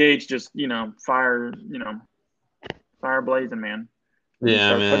 gates just, fire blazing, man. And just Yeah,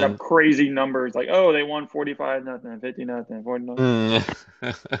 start putting up man. crazy numbers like, oh, they won 45 nothing, 50 nothing, 40 nothing.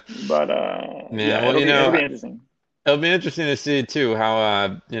 Mm. But Man, yeah, well, it'll be interesting. it'll be interesting to see too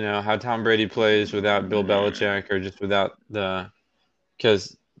how how Tom Brady plays without Bill Belichick or just without the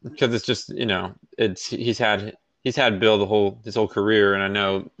because it's just it's he's had Bill his whole career, and I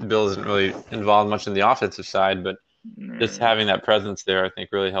know Bill isn't really involved much in the offensive side, but just Mm. having that presence there, I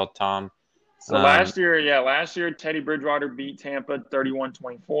think really helped Tom. So Um, last year Teddy Bridgewater beat Tampa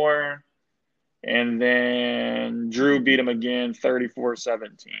 31-24. And then Drew beat him again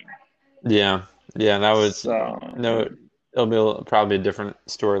 34-17. yeah, yeah, that was So, no, it'll be probably a different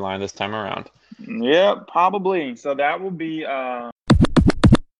storyline this time around. yeah, probably. So that will be fun.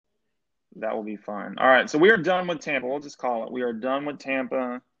 All right, so we are done with Tampa. We'll just call it. We are done with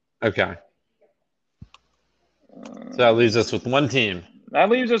Tampa. Okay, so that leaves Uh, us with one team. that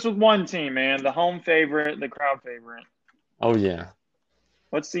leaves us with one team, man. The home favorite, the crowd favorite. Oh yeah.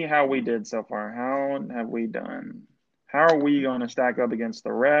 Let's see how we did so far. How have we done? How are we going to stack up against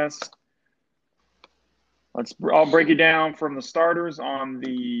the rest? I'll break it down from the starters on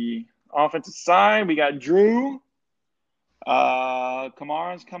the offensive side. We got Drew.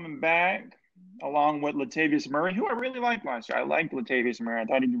 Kamara's coming back along with Latavius Murray, who I really liked last year. I liked Latavius Murray. I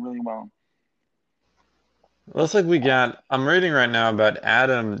thought he did really well. Looks like we got. I'm reading right now about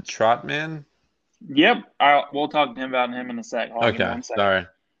Adam Trotman. Yep. We'll talk to him about him in a sec. Hold on, give me Okay, 1 second.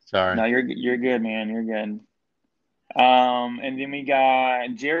 sorry. No, you're good, man. You're good. And then we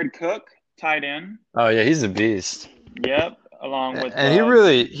got Jared Cook, tight end. Oh yeah, he's a beast. Yep, along with And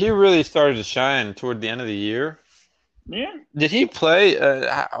he really started to shine toward the end of the year. yeah. Did he play?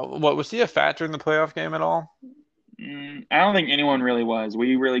 What was he a factor in the playoff game at all? I don't think anyone really was.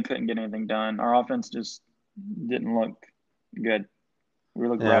 We really couldn't get anything done. Our offense just didn't look good. We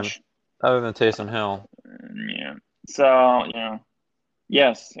looked Yeah, rushed. other than Taysom Hill. Yeah. So,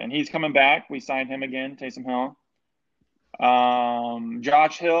 yes, and he's coming back. We signed him again, Taysom Hill.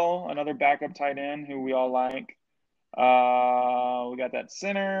 Josh Hill, another backup tight end who we all like. We got that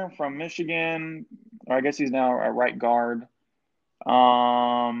center from Michigan, or I guess he's now a right guard.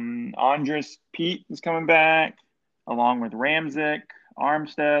 Andres Pete is coming back, along with Ramzik,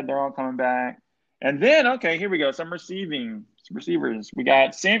 Armstead. They're all coming back. And then, okay, here we go. Some receivers. We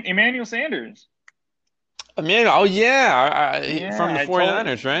got Emmanuel Sanders. I mean, oh yeah, Yeah, from the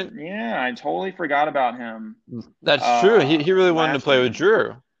 49ers, right? I totally forgot about him. That's true. He really wanted to Last play year. with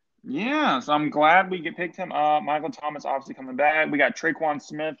Drew. Yeah, so I'm glad picked him up. Michael Thomas obviously coming back. We got Traquan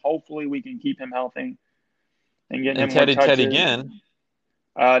Smith. Hopefully we can keep him healthy and get And him more Teddy touches. Ginn.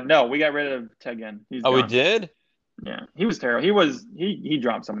 No, we got rid of Tegan. He's Oh, we gone. did. Yeah, he was terrible. He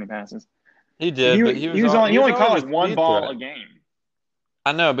dropped so many passes. He did, but He he was only caught always like a one deep ball threat. a game.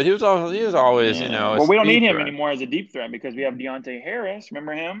 I know, but he was always Yeah. a Well, we don't need speed him threat. anymore as a deep threat because we have Deontay Harris.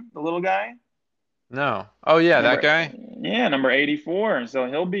 Remember him, the little guy? No. Oh yeah, that Number guy. yeah, number 84. So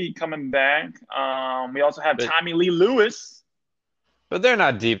he'll be coming back. We also have But Tommy Lee Lewis. they're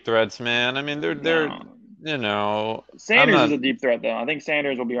not deep threats, man. I mean, they're No. I'm Sanders is not. a deep threat though. I think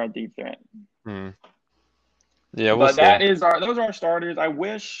Sanders will be our deep threat. Hmm. Yeah, we'll But see. those are our starters. I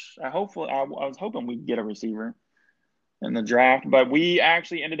was hoping we'd get a receiver in the draft, but we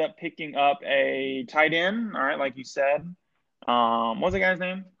actually ended up picking up a tight end. All right, like you said, What's the guy's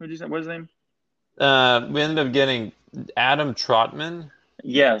name? Who'd you say? What's his name? We ended up getting Adam Trotman.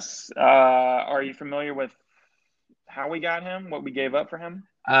 Yes. Are you familiar with how we got him? What we gave up for him?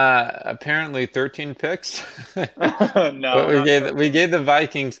 Apparently 13 picks. No, We not we 13. gave the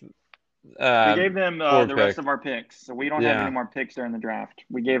Vikings We uh gave them four the rest picks. of our picks, so we don't have any Yeah. more picks during the draft.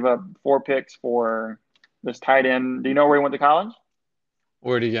 We gave up 4 picks for this tight end. Do you know where he went to college?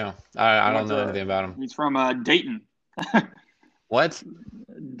 Where'd he go? He I don't went know to. anything about him. He's from Dayton. What?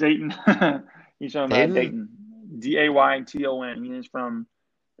 Dayton. He's from Dayton? Dayton. Dayton. He is from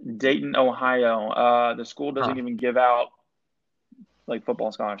Dayton, Ohio. The school doesn't Huh. even give out like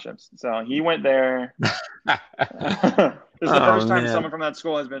football scholarships, so he went there. This is the Oh first time man, someone from that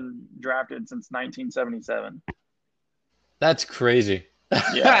school has been drafted since 1977. that's crazy.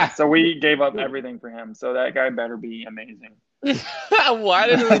 Yeah, so we gave up everything for him. So that guy better be amazing. Why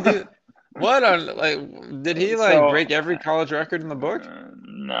did we do? What on like? Did he like So break every college record in the book?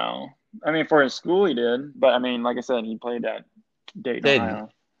 no, I mean for his school he did, but I mean like I said, he played at Dayton, Dayton. Ohio.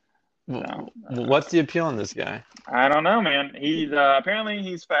 So What's the appeal in this guy? I don't know, man. He's apparently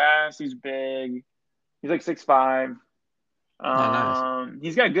he's fast. He's big. He's like 6'5". Oh, nice.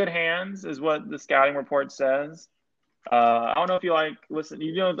 He's got good hands, is what the scouting report says. I don't know if you like listen.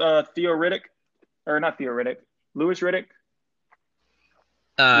 You know Theo Riddick or not Theo Riddick, Lewis Riddick,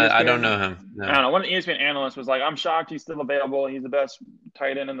 I don't ESPN. know him. I don't No. know. One of the ESPN analysts was like, "I'm shocked he's still available. He's the best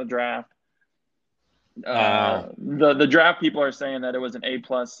tight end in the draft." Oh, The draft people are saying that it was an A+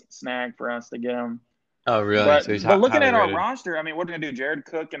 snag for us to get him. oh, really? But So he's looking highly at our rated. roster, I mean, what are we gonna do? Jared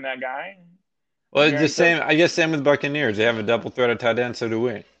Cook and that guy, Well, it's the Jared Cook. same. I guess same with Buccaneers. They have a double threat of tight end. So do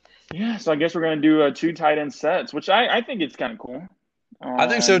we. Yeah, so I guess we're gonna do 2 tight end sets, which I think it's kind of cool. I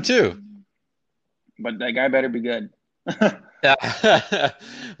think so too. But that guy better be good. Yeah.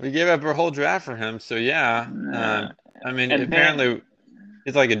 We gave up our whole draft for him. So yeah. Uh, I mean, and then, apparently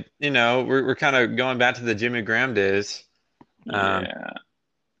it's like we're kind of going back to the Jimmy Graham days. Um, yeah,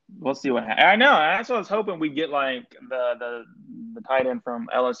 we'll see what happens. I know. That's what I was hoping we'd get like the tight end from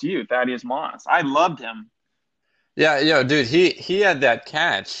LSU, Thaddeus Moss. I loved him. yeah, dude, he had that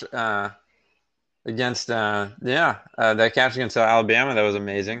catch against that catch against Alabama that was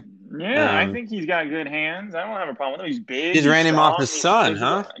amazing. Yeah, I Um, think he's got good hands. I don't have a problem with him. He's big. he's He's ran him off strong. his He's son,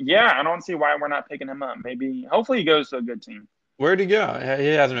 huh? physical. Yeah, I don't see why we're not picking him up. Maybe, hopefully, he goes to a good team. Where'd he go? He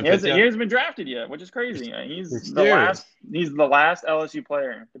hasn't been picked He yet. hasn't been drafted yet, which is crazy. You're serious? He's the last LSU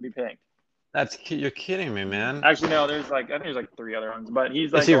player to be picked. You're kidding me, man. Actually, no, I think there's like 3 other ones, but he's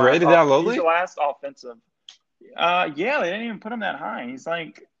Is like he rated that he's the lowly? last offensive. Yeah, they didn't even put him that high. He's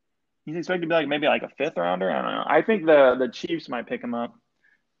expected to be like maybe like a fifth rounder. I don't know. I think the Chiefs might pick him up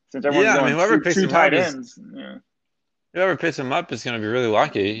since everyone's Yeah, I mean, going two tight ends. Yeah, whoever picks him up is going to be really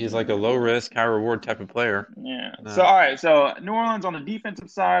lucky. He's like a low risk, high reward type of player. yeah. So Uh, all right, so New Orleans on the defensive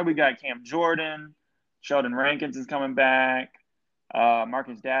side, we got Cam Jordan, Sheldon Rankins is coming back.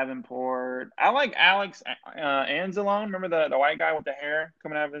 Marcus Davenport. I like Alex Anzalone. Remember the white guy with the hair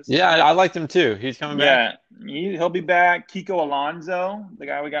coming out of his yeah, helmet? I liked him too. He's coming back. Yeah, he'll be back. Kiko Alonso, the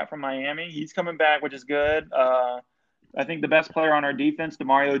guy we got from Miami, he's coming back, which is good. I think the best player on our defense,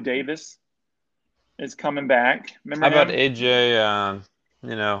 Demario Davis, is coming back. Remember How about him? AJ?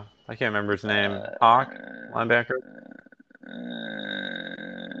 I can't remember his name. Hawk, linebacker.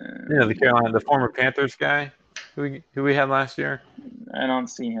 The Carolina, the former Panthers guy who we had last year. I don't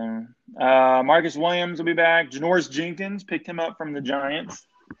see him. Marcus Williams will be back. Janoris Jenkins picked him up from the Giants.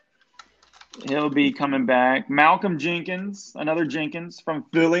 He'll be coming back. Malcolm Jenkins, another Jenkins from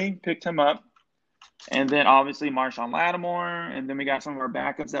Philly, picked him up. And then obviously Marshawn Lattimore. And then we got some of our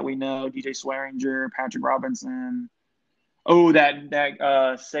backups that we know: DJ Swearinger, Patrick Robinson. Oh,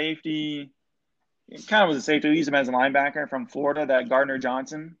 that safety. It kind of was a safety. We used him as a linebacker from Florida. That Gardner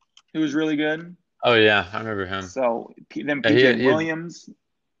Johnson, who was really good. Oh yeah, I remember him. So then Yeah, PJ he had, Williams.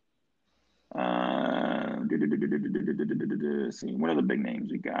 Let's see, what are the big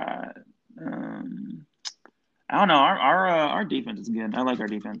names we got? I don't know. Our defense is good. I like our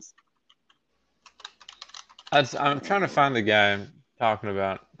defense. I'm trying to find the guy I'm talking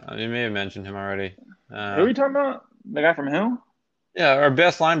about. You may have mentioned him already. Who are we talking about? The guy from who? Yeah, our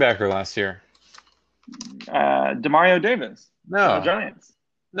best linebacker last year. Demario Davis from the No, Giants.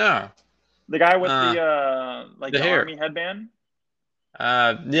 no, The guy with uh, like the the hair. army headband.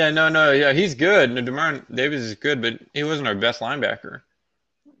 Yeah, no, yeah, he's good. No, DeMar Davis is good, but he wasn't our best linebacker.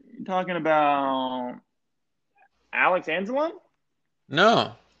 You talking about Alex Anzalone?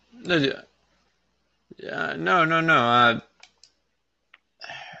 No, no, yeah, no.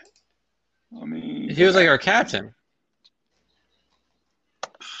 Let me He go was like back. our captain.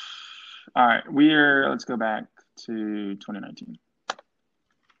 All right, let's go back to 2019. All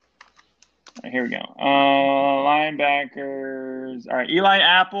right, here we go. Linebackers. All right, Eli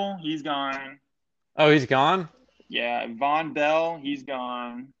Apple, he's gone. Oh, he's gone? Yeah, Von Bell, he's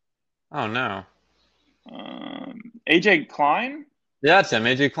gone. Oh no. AJ Klein. Yeah, that's him,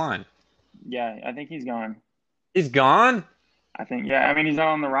 AJ Klein. Yeah, I think he's gone. He's gone? I think, yeah. I mean, he's not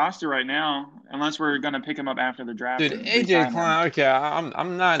on the roster right now, unless we're gonna pick him up after the draft Dude, and AJ re-sign him. Klein, okay,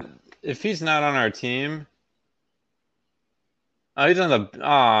 I'm not if he's not on our team. Oh, he's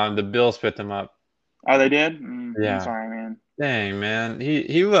on the Bills picked him up. Oh, they did? I'm Yeah. sorry, man. Dang, man.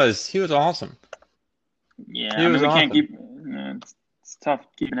 He was awesome. Yeah, He I mean, was we can't awesome. keep. It's tough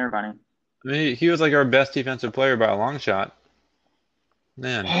keeping everybody. I mean, he was like our best defensive player by a long shot.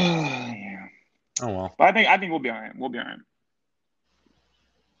 Man. Yeah, Oh well. but I think we'll be all right. We'll be all right.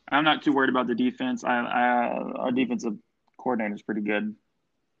 I'm not too worried about the defense. Our defensive coordinator is pretty good,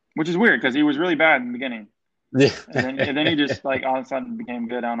 which is weird because he was really bad in the beginning, and then he just like all of a sudden became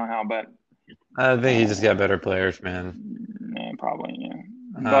good. I don't know how, but I think he just got better players, man. yeah, probably yeah.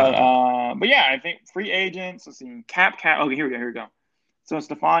 Um, But yeah, I think free agents. Let's see, cap. Okay, here we go. Here we go. So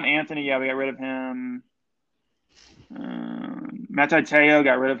Stephon Anthony, yeah, we got rid of him. Mattai Teo,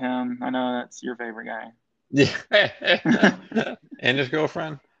 got rid of him. I know that's your favorite guy. yeah. And his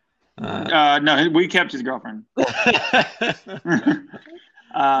girlfriend. No, we kept his girlfriend.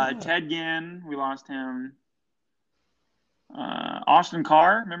 Ted Ginn, we lost him. Austin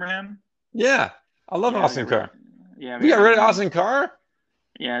Carr, remember him? Yeah, I love Yeah, Austin Carr. Yeah, We got rid of him. Austin Carr?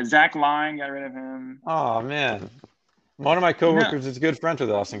 Yeah, Zach Line, got rid of him. Oh man, one of my No, coworkers is good friends with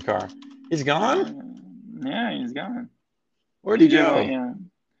Austin Carr. He's gone? yeah, he's gone. Where'd he DJ, go? yeah,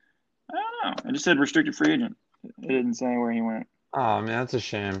 I don't know. It just said restricted free agent. It didn't say where he went. Oh man, that's a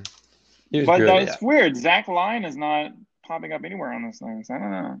shame. He was But good. Yeah. that's weird. Zach Line is not popping up anywhere on this thing. So I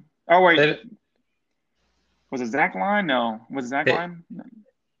don't know. Oh wait, They- was it Zach Line? No, was it Zach it- Line? No.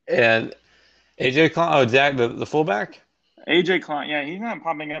 and AJ Klein, oh Zach, the fullback. AJ Klein. Yeah, he's not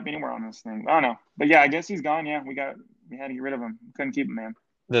popping up anywhere on this thing. I don't know. But yeah, I guess he's gone. Yeah, we had to get rid of him. Couldn't keep him, man.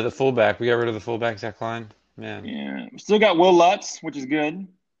 The fullback. We got rid of the fullback, Zach Klein. Man. Yeah, we still got Will Lutz, which is good.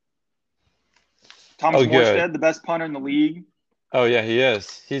 Thomas Oh, good. Morstead, the best punter in the league. Oh yeah, he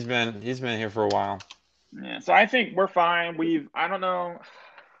is. He's been here for a while. Yeah, so I think we're fine. I don't know.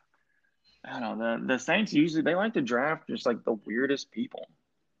 The Saints usually they like to draft just like the weirdest people.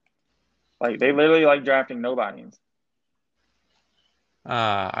 Like they literally like drafting nobodies.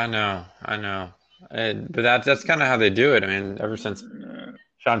 I know, but that's kind of how they do it. I mean, ever since Yeah.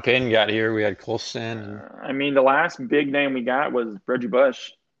 Sean Payton got here, we had Colson. I mean, the last big name we got was Reggie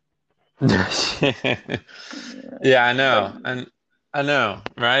Bush. Yeah, I But know, and I know,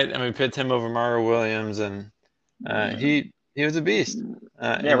 right? I mean, picked him over Mario Williams, and he was a beast.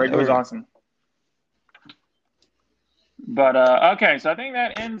 yeah, And Reggie was over, awesome. But okay, so I think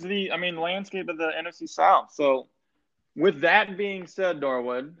that ends the landscape of the NFC South. So with that being said,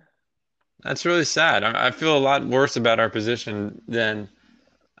 Darwood, that's really sad. I feel a lot worse about our position than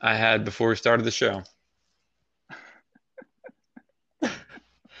I had before we started the show.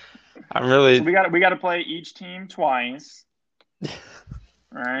 I'm so really. we got to play each team twice. All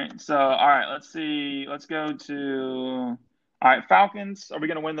right. So all right, let's see. Let's go to all right, Falcons. Are we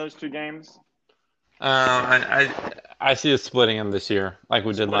going to win those two games? I see us splitting them this year, like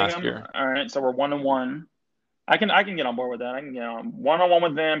we did Splitting last them? year. All right, so we're 1-1. I can get on board with that. I can get on 1-1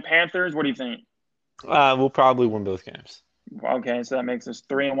 with them. Panthers, what do you think? We'll probably win both games. Okay, so that makes us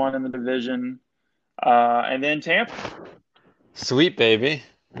 3-1 in the division. And then Tampa. Sweet baby.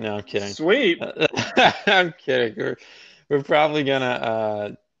 No, I'm kidding. Sweet. I'm kidding. We're probably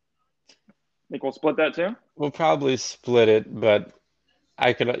gonna Think we'll split that too? we'll probably split it, but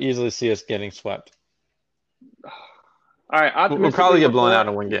I could easily see us getting swept. All right, We'll probably get blown out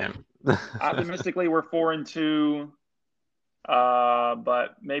in one game. optimistically, we're 4-2.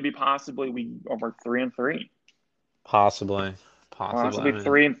 But maybe possibly we're 3-3. Possibly. Possibly I mean,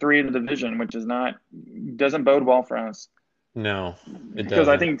 3-3 in the division, which doesn't bode well for us. no, it Because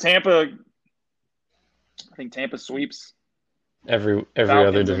I doesn't. think Tampa sweeps Every other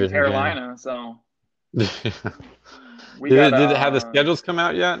Falcons and division game. Carolina. So Did we got did have the schedules come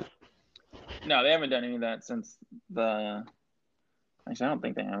out yet? no, they haven't done any of that since the. Actually, I don't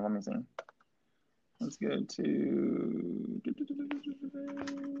think they have. Let me see. Let's go to.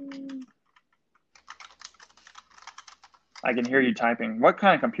 I can hear you typing. What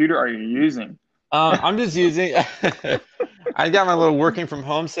kind of computer are you using? I'm just using. I got my little working from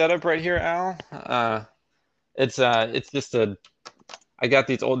home setup right here, Al. It's just a. I got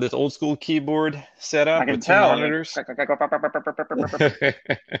this old school keyboard set I up can with two tell. Yeah. monitors.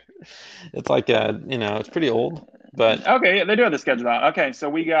 It's like it's pretty old, but Okay, yeah, they do have the schedule out. Okay, so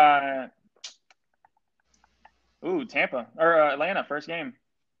we got Tampa or Atlanta first game.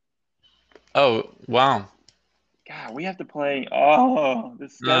 oh wow. God, we have to play. Oh, the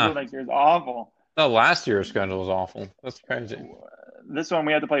schedule Uh, next year is awful. oh, last year's schedule was awful. That's crazy. This one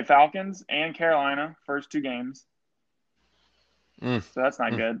we have to play Falcons and Carolina first two games, Mm, so that's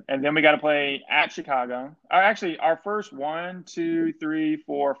not mm, good. And then we got to play at Chicago. Actually, our first one, two, three,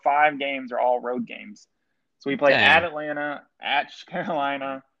 four, five games are all road games. So we play at dang. Atlanta, at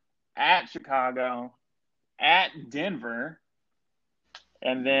Carolina, at Chicago, at Denver,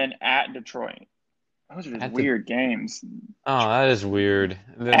 and then at Detroit. Those are just At the weird games. Oh, that is weird.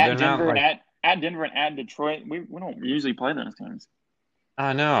 They're At not Denver and like at Denver and at Detroit. We don't usually play those teams.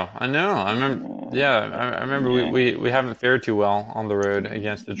 I know. I remember. Yeah, I remember Yeah. we haven't fared too well on the road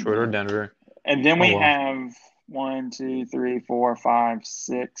against Detroit or Denver. And then Oh we well. have one, two, three, four, five,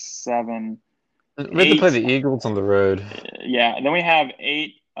 six, seven, We have to play eight. the Eagles on the road. Yeah. Then we have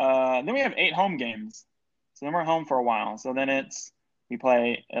eight. Then we have eight home games. So then we're home for a while. So then we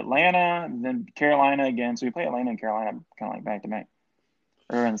play Atlanta, then Carolina again. So we play Atlanta and Carolina kind of like back to back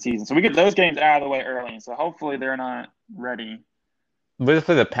early in the season. So we get those games out of the way early. So hopefully they're not ready. We have to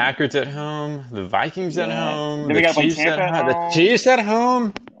play the Packers at home, the Vikings at Yeah. home, Then we the got to play Chiefs at Tampa at home. The home. Chiefs at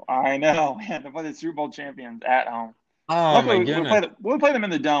home. I know. We have to play the Super Bowl champions at home. Oh my Luckily, goodness. we'll play them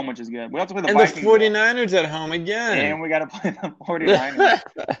in the dome, which is good. We have to play the And the Vikings though, 49ers at home again. and we got to play the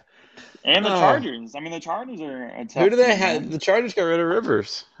 49ers and the Oh, Chargers. I mean, the Chargers are a who tough do they team, have? man. The Chargers got rid of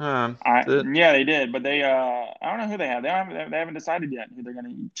Rivers. Yeah, they did, but I don't know who they have. They haven't decided yet who they're going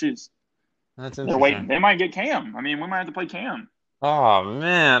to choose. That's They're waiting. interesting. They might get Cam. I mean, we might have to play Cam. Oh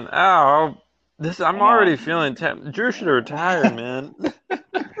man. Oh, I'm I know. already feeling Drew should have retired, man.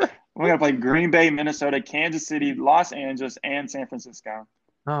 We got to play Green Bay, Minnesota, Kansas City, Los Angeles, and San Francisco.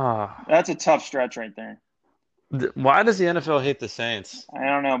 Oh, That's a tough stretch right there. why does the NFL hate the Saints? I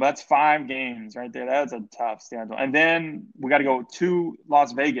don't know, but that's five games right there. That's a tough schedule. And then we got to go to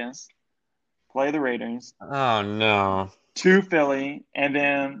Las Vegas, play the Raiders, Oh no. to Philly, and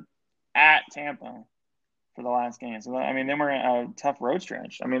then at Tampa for the last game. So I mean, then we're in a tough road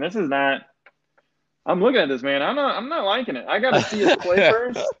stretch. I mean, this is not. I'm looking at this, man. I'm not liking it. I got to see us play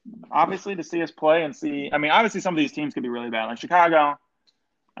first, obviously, to see us play and see. I mean, obviously, some of these teams could be really bad. Like Chicago.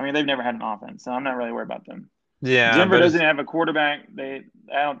 I mean, they've never had an offense, so I'm not really worried about them. Yeah, Denver but doesn't it's have a quarterback.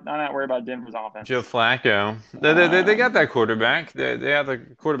 I'm not worried about Denver's Joe offense. Flacco. They got Um, that quarterback. They have the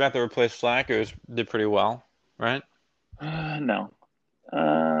quarterback that replaced Flacco did pretty well, right? no.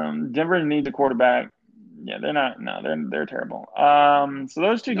 Denver needs a quarterback. Yeah, they're not. No, they're terrible. So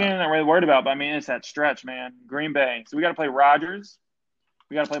those two No. games I'm not really worried about. But I mean, it's that stretch, man. Green Bay. So we got to play Rodgers.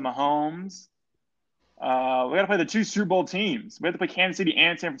 We got to play Mahomes. We got to play the two Super Bowl teams. We have to play Kansas City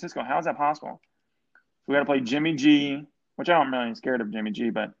and San Francisco. How is that possible? So we got to play Jimmy G, which I don't really scared of Jimmy G,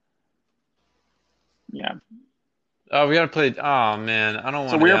 but yeah. Oh, we got to play. Oh man, I don't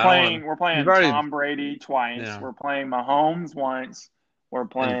So want to. Yeah, I don't want. we're You've playing already. Tom Brady twice. Yeah, We're playing Mahomes once. We're and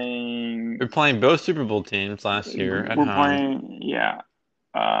playing you're playing both Super Bowl teams last year at we're home. playing yeah.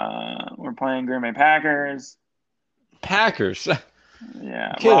 We're playing Green Bay Packers. Packers.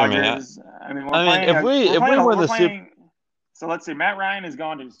 Yeah, You're kidding me. Rodgers. I mean, I mean, if we win we're the Super, playing. So let's see. Matt Ryan has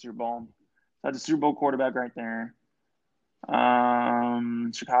gone to the Super Bowl. That's a Super Bowl quarterback right there.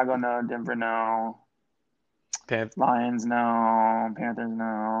 Chicago no, Denver no, Panth- Lions no, Panthers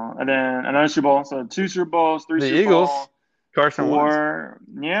no, and then another Super Bowl. So two Super Bowls, three the Super Eagles, Bowl, Carson Wentz. four,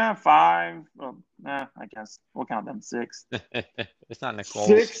 yeah, five. Well, I guess we'll count them six. It's not Nick Foles.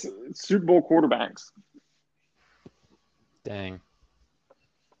 Six Super Bowl quarterbacks. Dang,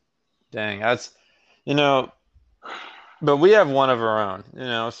 dang. That's you know, but we have one of our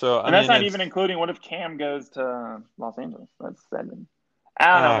own. So I And that's mean, not it's. even including what if Cam goes to Los Angeles? That's seven. I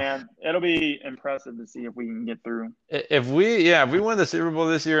don't know, Uh, man. It'll be impressive to see if we can get through. if we win the Super Bowl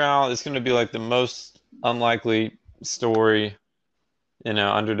this year, Al, it's going to be like the most unlikely story,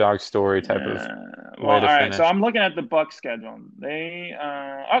 underdog story type of Well, way all to right. So finish. I'm looking at the Bucks schedule. They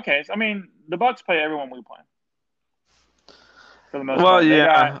okay. So I mean, the Bucks play everyone we play for the most Well, part.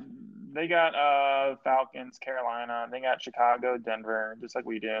 yeah, They got Falcons, Carolina. They got Chicago, Denver, just like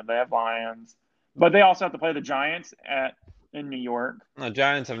we did. They have Lions, but they also have to play the Giants in New York. the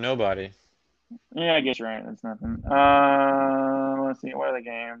Giants have nobody. Yeah, I guess you're right. That's nothing. Let's see. What are the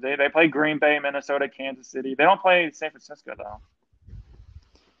games? They play Green Bay, Minnesota, Kansas City. They don't play San Francisco though,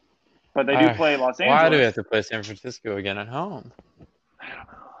 but they do Uh, play Los why do we have Angeles. to play San Francisco again at home? I don't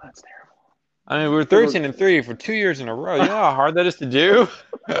know. That's terrible. I mean, we were Because 13-3 for 2 years in a row. You know how hard that is to do?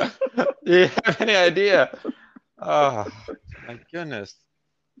 Do you have any idea? Oh, my goodness.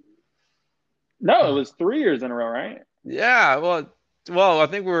 no, it was 3 years in a row, right? Yeah, I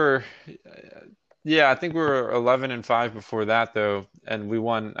think yeah, I think we were 11-5 before that though, and we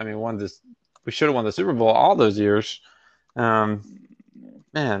won. I mean, won this. We should have won the Super Bowl all those years. Um,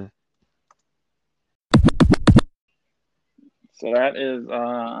 man, So that is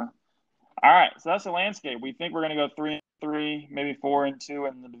all right. So that's the landscape. We think we're going to go 3-3, maybe 4-2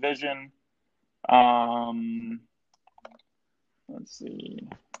 in the division. Um, let's see,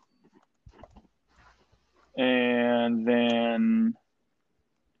 and then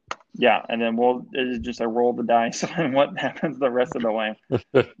yeah, and then it's just a roll the dice on what happens the rest of the way.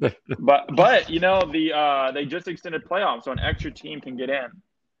 but But they just extended playoffs, so an extra team can get in.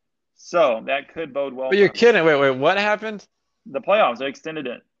 So that could bode well you're for us. kidding. Wait, what happened? The playoffs, they extended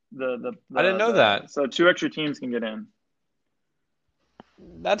it. I didn't know that. So two extra teams can get in.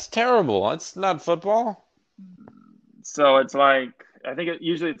 That's terrible. That's not football. So it's like I think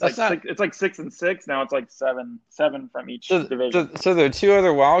usually it's That's like not. six. It's like 6-6 now. It's like seven from each So, so, division. so there are two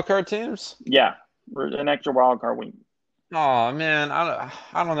other wild card teams. Yeah, an extra wild card week. Oh man, I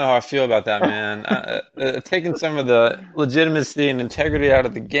don't know how I feel about that, man. Taking some of the legitimacy and integrity out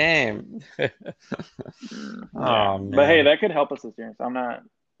of the game. Yeah, Oh but hey, man, that could help us this year. So I'm not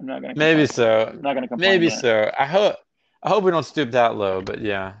gonna maybe complain. so, I'm not gonna complain maybe yet. so. I hope we don't stoop that low, but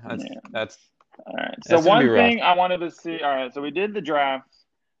yeah, Yeah. that's All right. So that's gonna be one rough. thing I wanted to see. All right. So we did the draft.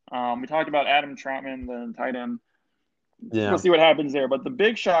 We talked about Adam Troutman, the tight end. We'll Yeah, see what happens there. But the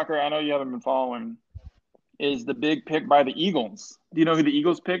big shocker, I know you haven't been following, is the big pick by the Eagles. Do you know who the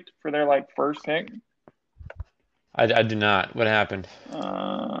Eagles picked for their like first pick? I do not. What happened?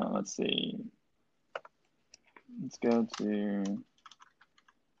 Let's see. Let's go to.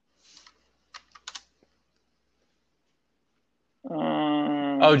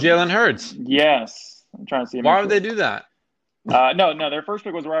 Oh, Jalen Hurts. Yes, I'm trying to see. Why would they do that? No. Their first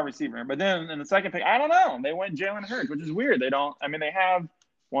pick was a wide receiver, but then in the second pick, I don't know. They went Jalen Hurts, which is weird. They don't. I mean, they have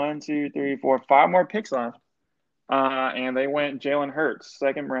 5 more picks left, and they went Jalen Hurts,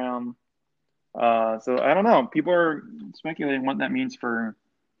 second round. So I don't know. People are speculating what that means for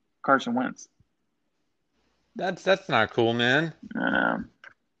Carson Wentz. That's not cool, man.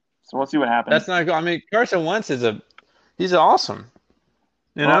 So we'll see what happens. That's not cool. I mean, Carson Wentz he's awesome.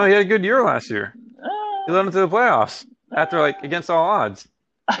 You know, Well, he had a good year last year. He led them to the playoffs after uh, like against all odds.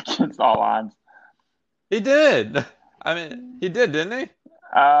 against all odds. He did. I mean, he did, didn't he?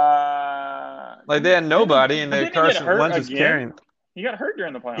 Like they had Didn't nobody, and but then didn't he get Carson hurt Wentz was again? carrying. He got hurt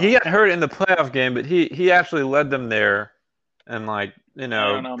during the He playoffs. got hurt in the playoff game, but he actually led them there, and like I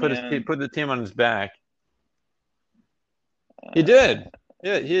don't know, man. put the team on his back. He Uh, did.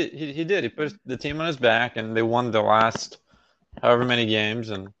 Yeah, he did. He put the team on his back, and they won the last however many games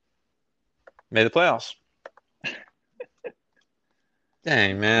and made the playoffs.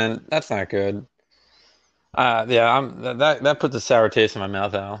 Dang, man, that's not good. Yeah, that puts a sour taste in my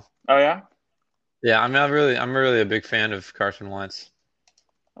mouth, Al. oh yeah. Yeah, I mean, I'm really a big fan of Carson Wentz.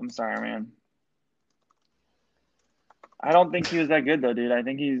 I'm sorry, man. I don't think he was that good though, dude. I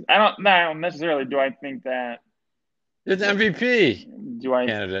think he's. I don't. No, I don't necessarily. Do I think that? It's MVP Do I?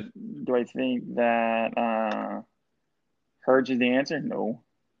 candidate. Do I think that Hurts is the answer? No.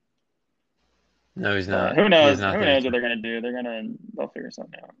 No, he's But not. who He is knows? not Who the knows what answer. they're gonna do? They'll figure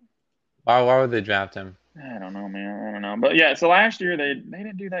something out. Why would they draft him? I don't know, man. I don't know. But yeah, so last year they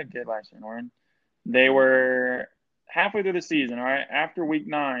didn't do that good last year, Norton. They were halfway through the season, all right. After week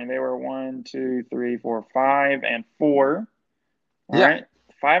 9, they were 5-4. All Yeah. right,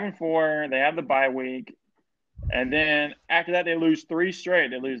 5-4. They have the bye week, and then after that, they lose 3 straight.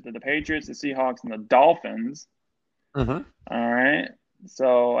 They lose to the Patriots, the Seahawks, and the Dolphins. Mm-hmm. All right.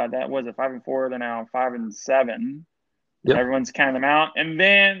 So that was a 5-4. They're now 5-7. Yep. Everyone's counting them out. And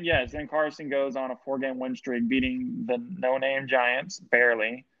then, yes, then Carson goes on a 4-game win streak, beating the no-name Giants,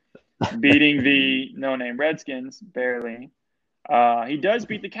 barely, beating the no-name Redskins, barely. He does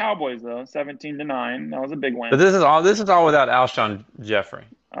beat the Cowboys, though, 17-9. That was a big But win. this is all without Alshon Jeffrey.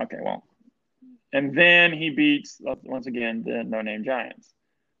 Okay, well. And then he beats, once again, the no-name Giants,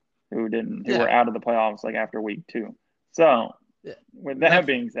 who Yeah. were out of the playoffs, like, after week 2. So, Yeah. with that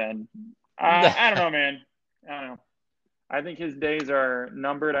being said, I don't know, man. I don't know. I think his days are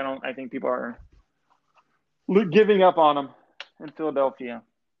numbered. I think people are giving up on him in Philadelphia.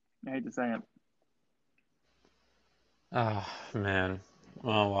 I hate to say it. Oh man.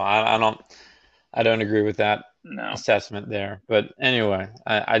 Well, I don't agree with that No. assessment there. But anyway,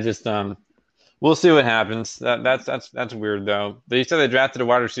 I just we'll see what happens. That's weird though. They said they drafted a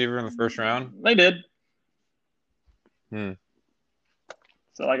wide receiver in the first round. They did. Hmm.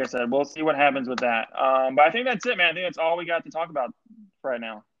 So, like I said, we'll see what happens with that. But I think that's it, man. I think that's all we got to talk about for right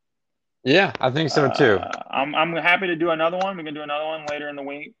now. Yeah, I think so too. I'm happy to do another one. We can do another one later in the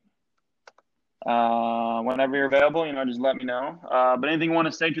week. Whenever you're available, just let me know. But anything you want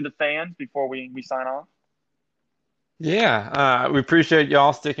to say to the fans before we sign off? Yeah, we appreciate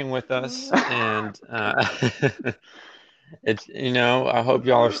y'all sticking with us, and I hope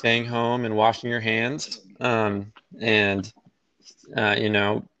y'all are staying home and washing your hands, and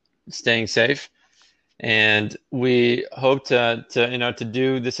staying safe. And we hope to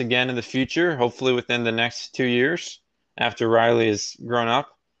do this again in the future, hopefully within the next 2 years after Riley has grown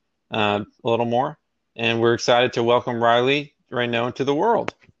up a little more. And we're excited to welcome Riley right now into the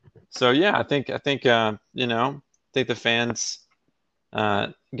world. So yeah, I think the fans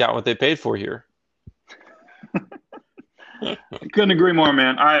got what they paid for here. Couldn't agree more,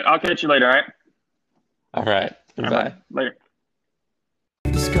 man. All right, I'll catch you later. All right. All right. All right, Bye. bye. Later.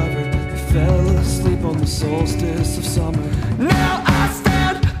 Discovered, I fell asleep on the solstice of summer. Now I stand